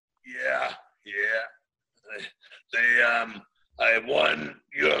 Yeah. I won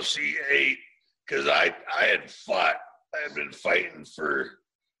UFC 8 because I had been fighting for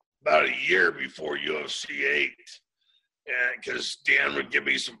about a year before UFC 8, and because Dan would give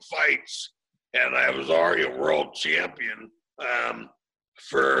me some fights, and I was already a world champion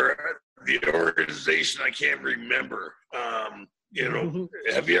for the organization I can't remember. You know,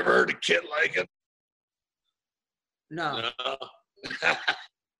 have you ever heard of Kit Liken? No.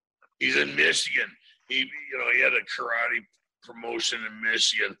 He's in Michigan. He had a karate promotion in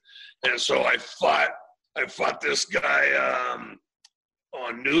Michigan, and so I fought this guy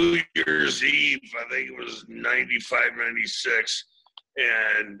on New Year's Eve. I think it was 95, 96,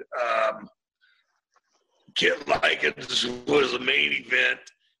 and Kit Liken was the main event.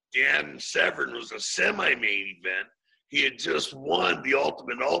 Dan Severn was a semi-main event. He had just won the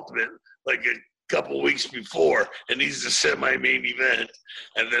Ultimate like a couple weeks before, and he's the semi-main event.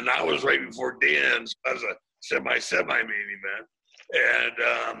 And then I was right before Dan's. I was a semi-main event,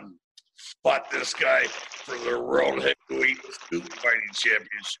 and fought this guy for the World Heavyweight Scoop Fighting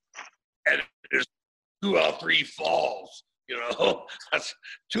Championship. And there's 2 out of 3 falls, You know, that's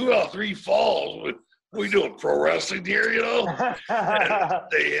 2 out of 3 falls. We doing pro wrestling here, you know? And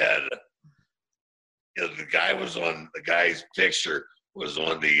they had, you know, the guy's picture was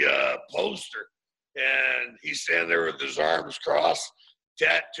on the poster, and he's standing there with his arms crossed,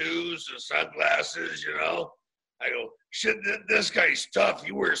 tattoos and sunglasses, you know? I go, shit, this guy's tough.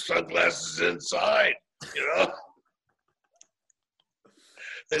 He wears sunglasses inside, you know?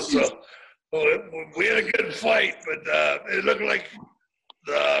 And so we had a good fight, but it looked like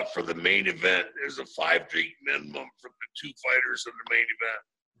for the main event, there's a 5-drink minimum for the 2 fighters in the main event.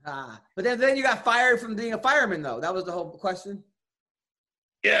 But then you got fired from being a fireman, though. That was the whole question.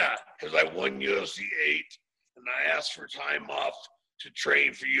 Yeah, because I won UFC 8, and I asked for time off to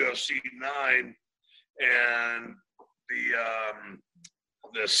train for UFC 9, and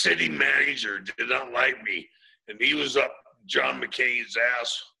the city manager did not like me, and he was up John McCain's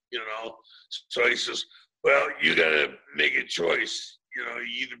ass, you know. So he says, well, you got to make a choice. You know,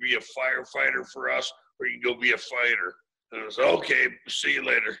 you either be a firefighter for us or you can go be a fighter. And I was okay, see you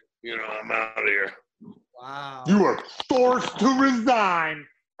later. You know, I'm out of here. Wow. You were forced to resign.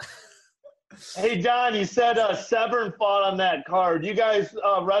 Hey, Don, you said Severn fought on that card. You guys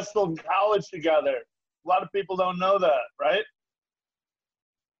wrestled in college together. A lot of people don't know that, right?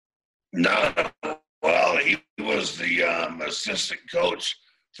 No. Well, he was the assistant coach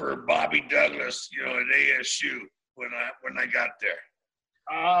for Bobby Douglas, you know, at ASU when I got there.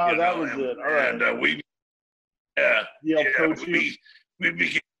 Ah, that was it. All right. And we became,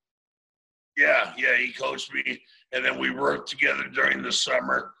 he coached me, and then we worked together during the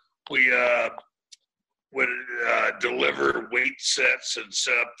summer. We would deliver weight sets and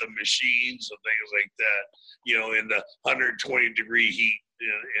set up the machines and things like that, you know, in the 120-degree heat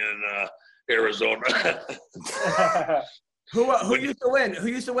in Arizona. Who used to win? Who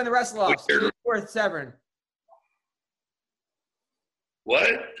used to win the wrestle-offs? Or Severn?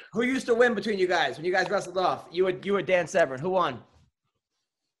 What? Who used to win between you guys when you guys wrestled off? You or Dan Severn. Who won?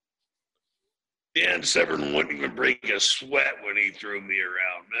 Dan Severn wouldn't even break a sweat when he threw me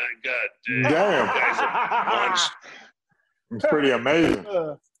around. Man, God damn. It's pretty amazing.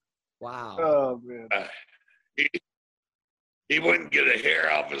 Wow. Oh, man. He wouldn't get a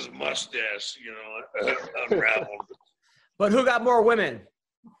hair off his mustache, you know, unraveled. But who got more women?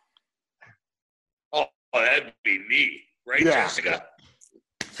 Oh, that'd be me. Right, Yeah. Jessica?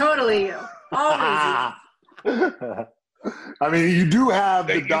 Totally you. Always you. I mean, you do have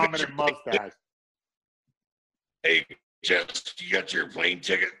the dominant mustache. Hey, Jess, you got your plane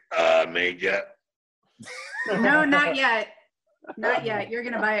ticket made yet? No, not yet. Not yet. You're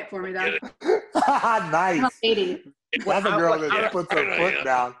going to buy it for me, though. Nice. 80. That's a girl that puts her foot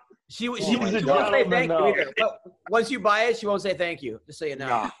down. She won't say thank you either. Once you buy it, she won't say thank you, just so you know.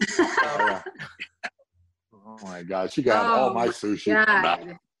 Nah. Oh, my God. She got all my sushi.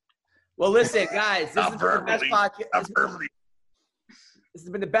 God. Well, listen, guys, this has been the best podcast. This has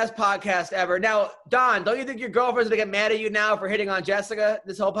been the best podcast ever. Now, Don, don't you think your girlfriend's going to get mad at you now for hitting on Jessica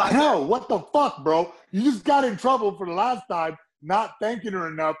this whole podcast? No, what the fuck, bro? You just got in trouble for the last time not thanking her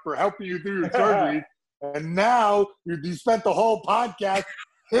enough for helping you through your surgery. And now you spent the whole podcast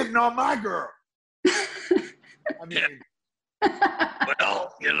hitting on my girl. I mean,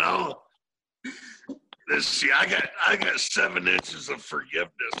 well, you know, I got 7 inches of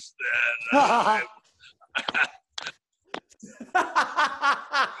forgiveness. That'll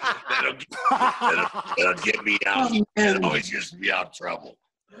get me out. It always gets me out of trouble.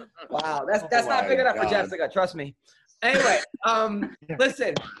 Wow, that's not big enough for Jessica. Trust me. Anyway,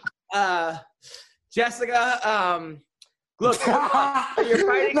 listen, Jessica. Look, you're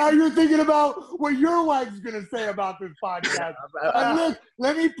fighting. Now you're thinking about what your wife's gonna say about this podcast. And look,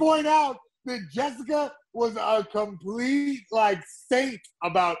 let me point out that Jessica was a complete saint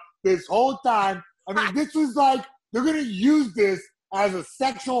about this whole time. I mean, this was like they're gonna use this as a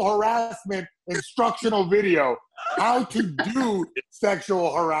sexual harassment instructional video. How to do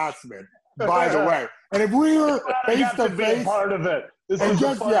sexual harassment, by the way. And if we were face to face, part of it. This is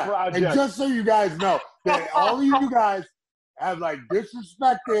a fun project. And just so you guys know that all of you guys have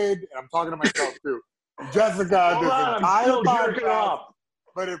disrespected, and I'm talking to myself too, Jessica, this entire podcast.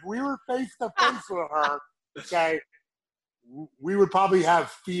 But if we were face to face with her, okay, we would probably have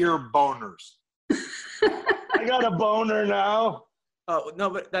fear boners. I got a boner now. Oh no,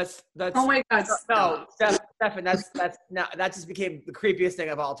 but that's. Oh my God! No, Stefan, that just became the creepiest thing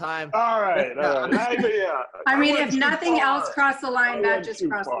of all time. All right. I mean, if nothing else crossed the line, that just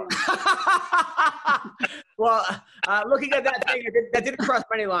crossed the line. Well, looking at that thing, that didn't cross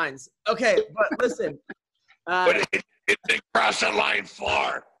many lines. Okay, but listen. But it didn't cross the line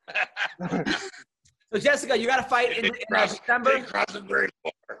far. So Jessica, you got to fight in December.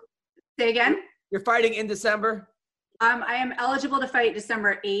 Say again? You're fighting in December? I am eligible to fight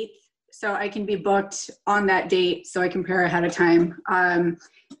December 8th, so I can be booked on that date so I can prepare ahead of time.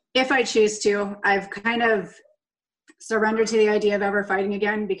 If I choose to. I've kind of surrendered to the idea of ever fighting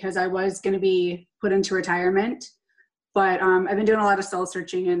again because I was going to be put into retirement. But I've been doing a lot of soul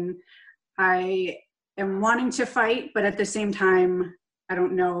searching, and I am wanting to fight, but at the same time, I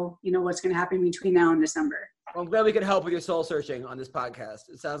don't know, what's going to happen between now and December. Well, I'm glad we could help with your soul searching on this podcast.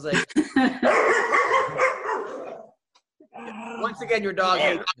 It sounds like once again your dog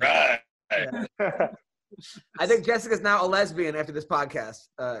hates me. Right. Yeah. I think Jessica's now a lesbian after this podcast.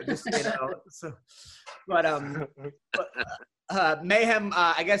 Just so you know. So, but Mayhem,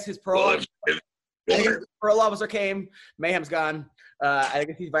 I guess his parole officer came. Mayhem's gone. I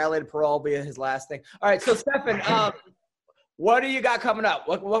guess he's violated parole via his last thing. All right, so Stefan, what do you got coming up?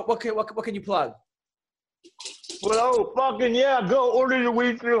 What can you plug? Well, fucking yeah, go order your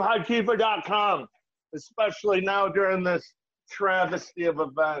weed through Hytiva.com, especially now during this travesty of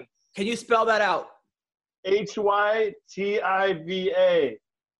events. Can you spell that out? Hytiva.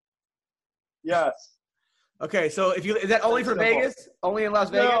 Yes. Okay, so is that only for Vegas? Only in Las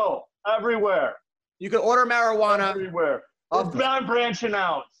Vegas? No, everywhere. You can order marijuana everywhere. It's not branching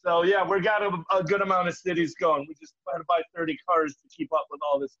out. So yeah, we got a good amount of cities going. We just had to buy 30 cars to keep up with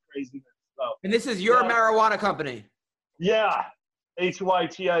all this craziness. So. And this is your marijuana company? Yeah,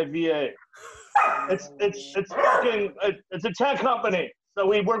 Hytiva. It's a tech company. So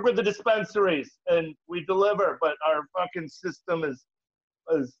we work with the dispensaries and we deliver, but our fucking system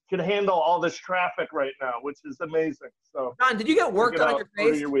can handle all this traffic right now, which is amazing. So Don, did you get work done on your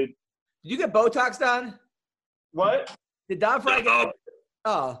face? Did you get Botox done? What? Did Don Fry get?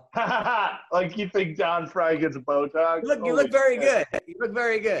 Oh. Like you think Don Fry gets Botox? You look very good. You look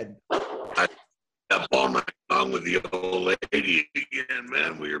very good. I up all night long with the old lady again,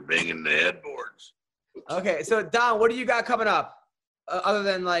 man. We were banging the headboards. Okay, so Don, what do you got coming up? Other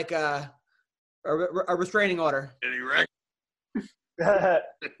than like a restraining order. Any record?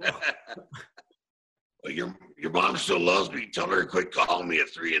 Well, your mom still loves me. Tell her to quit calling me at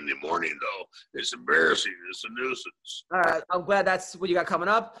 3 a.m, though. It's embarrassing. It's a nuisance. All right, I'm glad that's what you got coming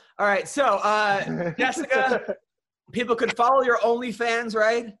up. All right, so Jessica, people can follow your OnlyFans,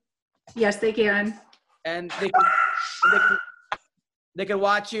 right? Yes, they can. And they can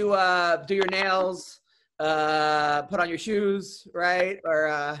watch you do your nails. Put on your shoes, right? Or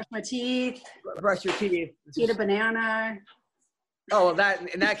brush my teeth. Brush your teeth. Eat a banana. Oh, well, that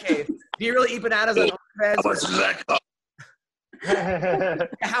in that case, do you really eat bananas on OnlyFans? How much does that cost?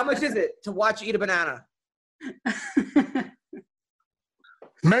 How much is it to watch you eat a banana?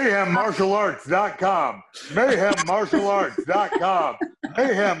 MayhemMartialArts.com. MayhemMartialArts.com.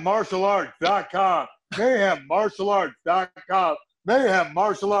 MayhemMartialArts.com. MayhemMartialArts.com.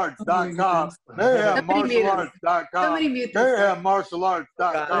 MayhemMartialArts.com. MayhemMartialArts.com.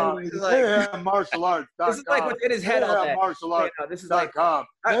 MayhemMartialArts.com. MayhemMartialArts.com. This is like what's in his head all day. This is like,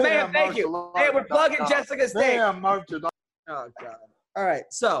 Mayhem, thank you. Hey, we're plugging Jessica's thing. Oh, God. All right,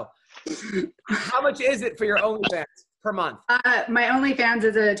 so how much is it for your OnlyFans per month? My OnlyFans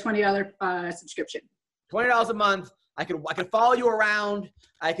is a $20 subscription. $20 a month. I could follow you around.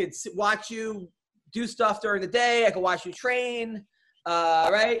 I could watch you do stuff during the day. I could watch you train.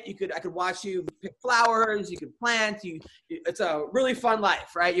 Right? I could watch you pick flowers. You could plant. It's a really fun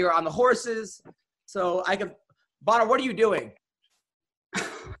life, right? You're on the horses. So Bonner, what are you doing?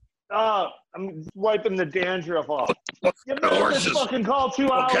 I'm wiping the dandruff off. Give me this fucking call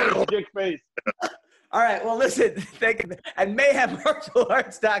 2 hours, dick face. All right. Well, listen, thank you. At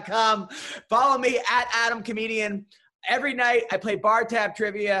MayhemMartialArts.com. Follow me at Adam Comedian. Every night I play bar tab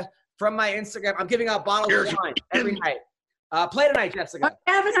trivia from my Instagram. I'm giving out bottles of wine every night. Play tonight, Jessica.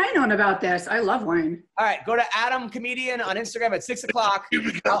 Why haven't I known about this? I love wine. All right. Go to Adam Comedian on Instagram at 6 o'clock.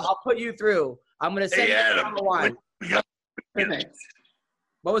 I'll put you through. I'm going to send you a bottle of wine. Perfect.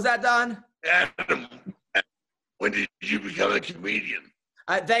 What was that, Don? Adam, when did you become a comedian?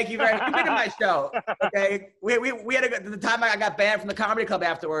 Thank you very much. You've been to my show. Okay, we had the time I got banned from the comedy club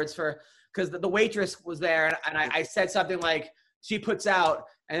afterwards because the waitress was there and I said something like she puts out,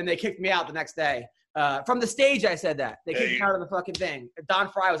 and then they kicked me out the next day from the stage. I said that they kicked me out of the fucking thing.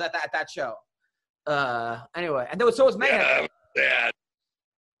 Don Fry was at that show. Anyway, and so was Mayhem. Yeah.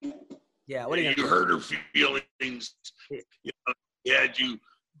 What do you hurt her feelings? You had you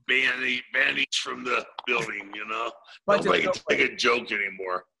banished from the building, you know? Nobody can take a joke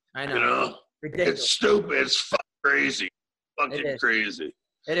anymore. I know. You know? Ridiculous. It's stupid. It's fucking crazy. Fucking crazy.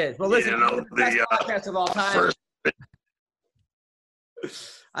 It is. Well, listen, the best podcast of all time.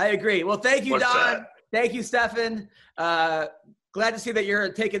 I agree. Well, thank you, Don. Thank you, Stefan. Glad to see that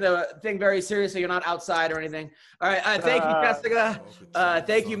you're taking the thing very seriously. You're not outside or anything. All right. Thank you, Jessica.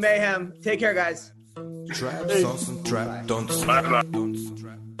 Thank you, Mayhem. Take care, guys. Trap sonst trap dons.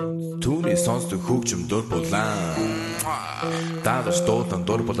 Түүний сонсдог хөгжим дур булаан. Даадаш дуулан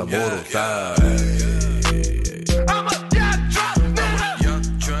дур булаа мууруулаа.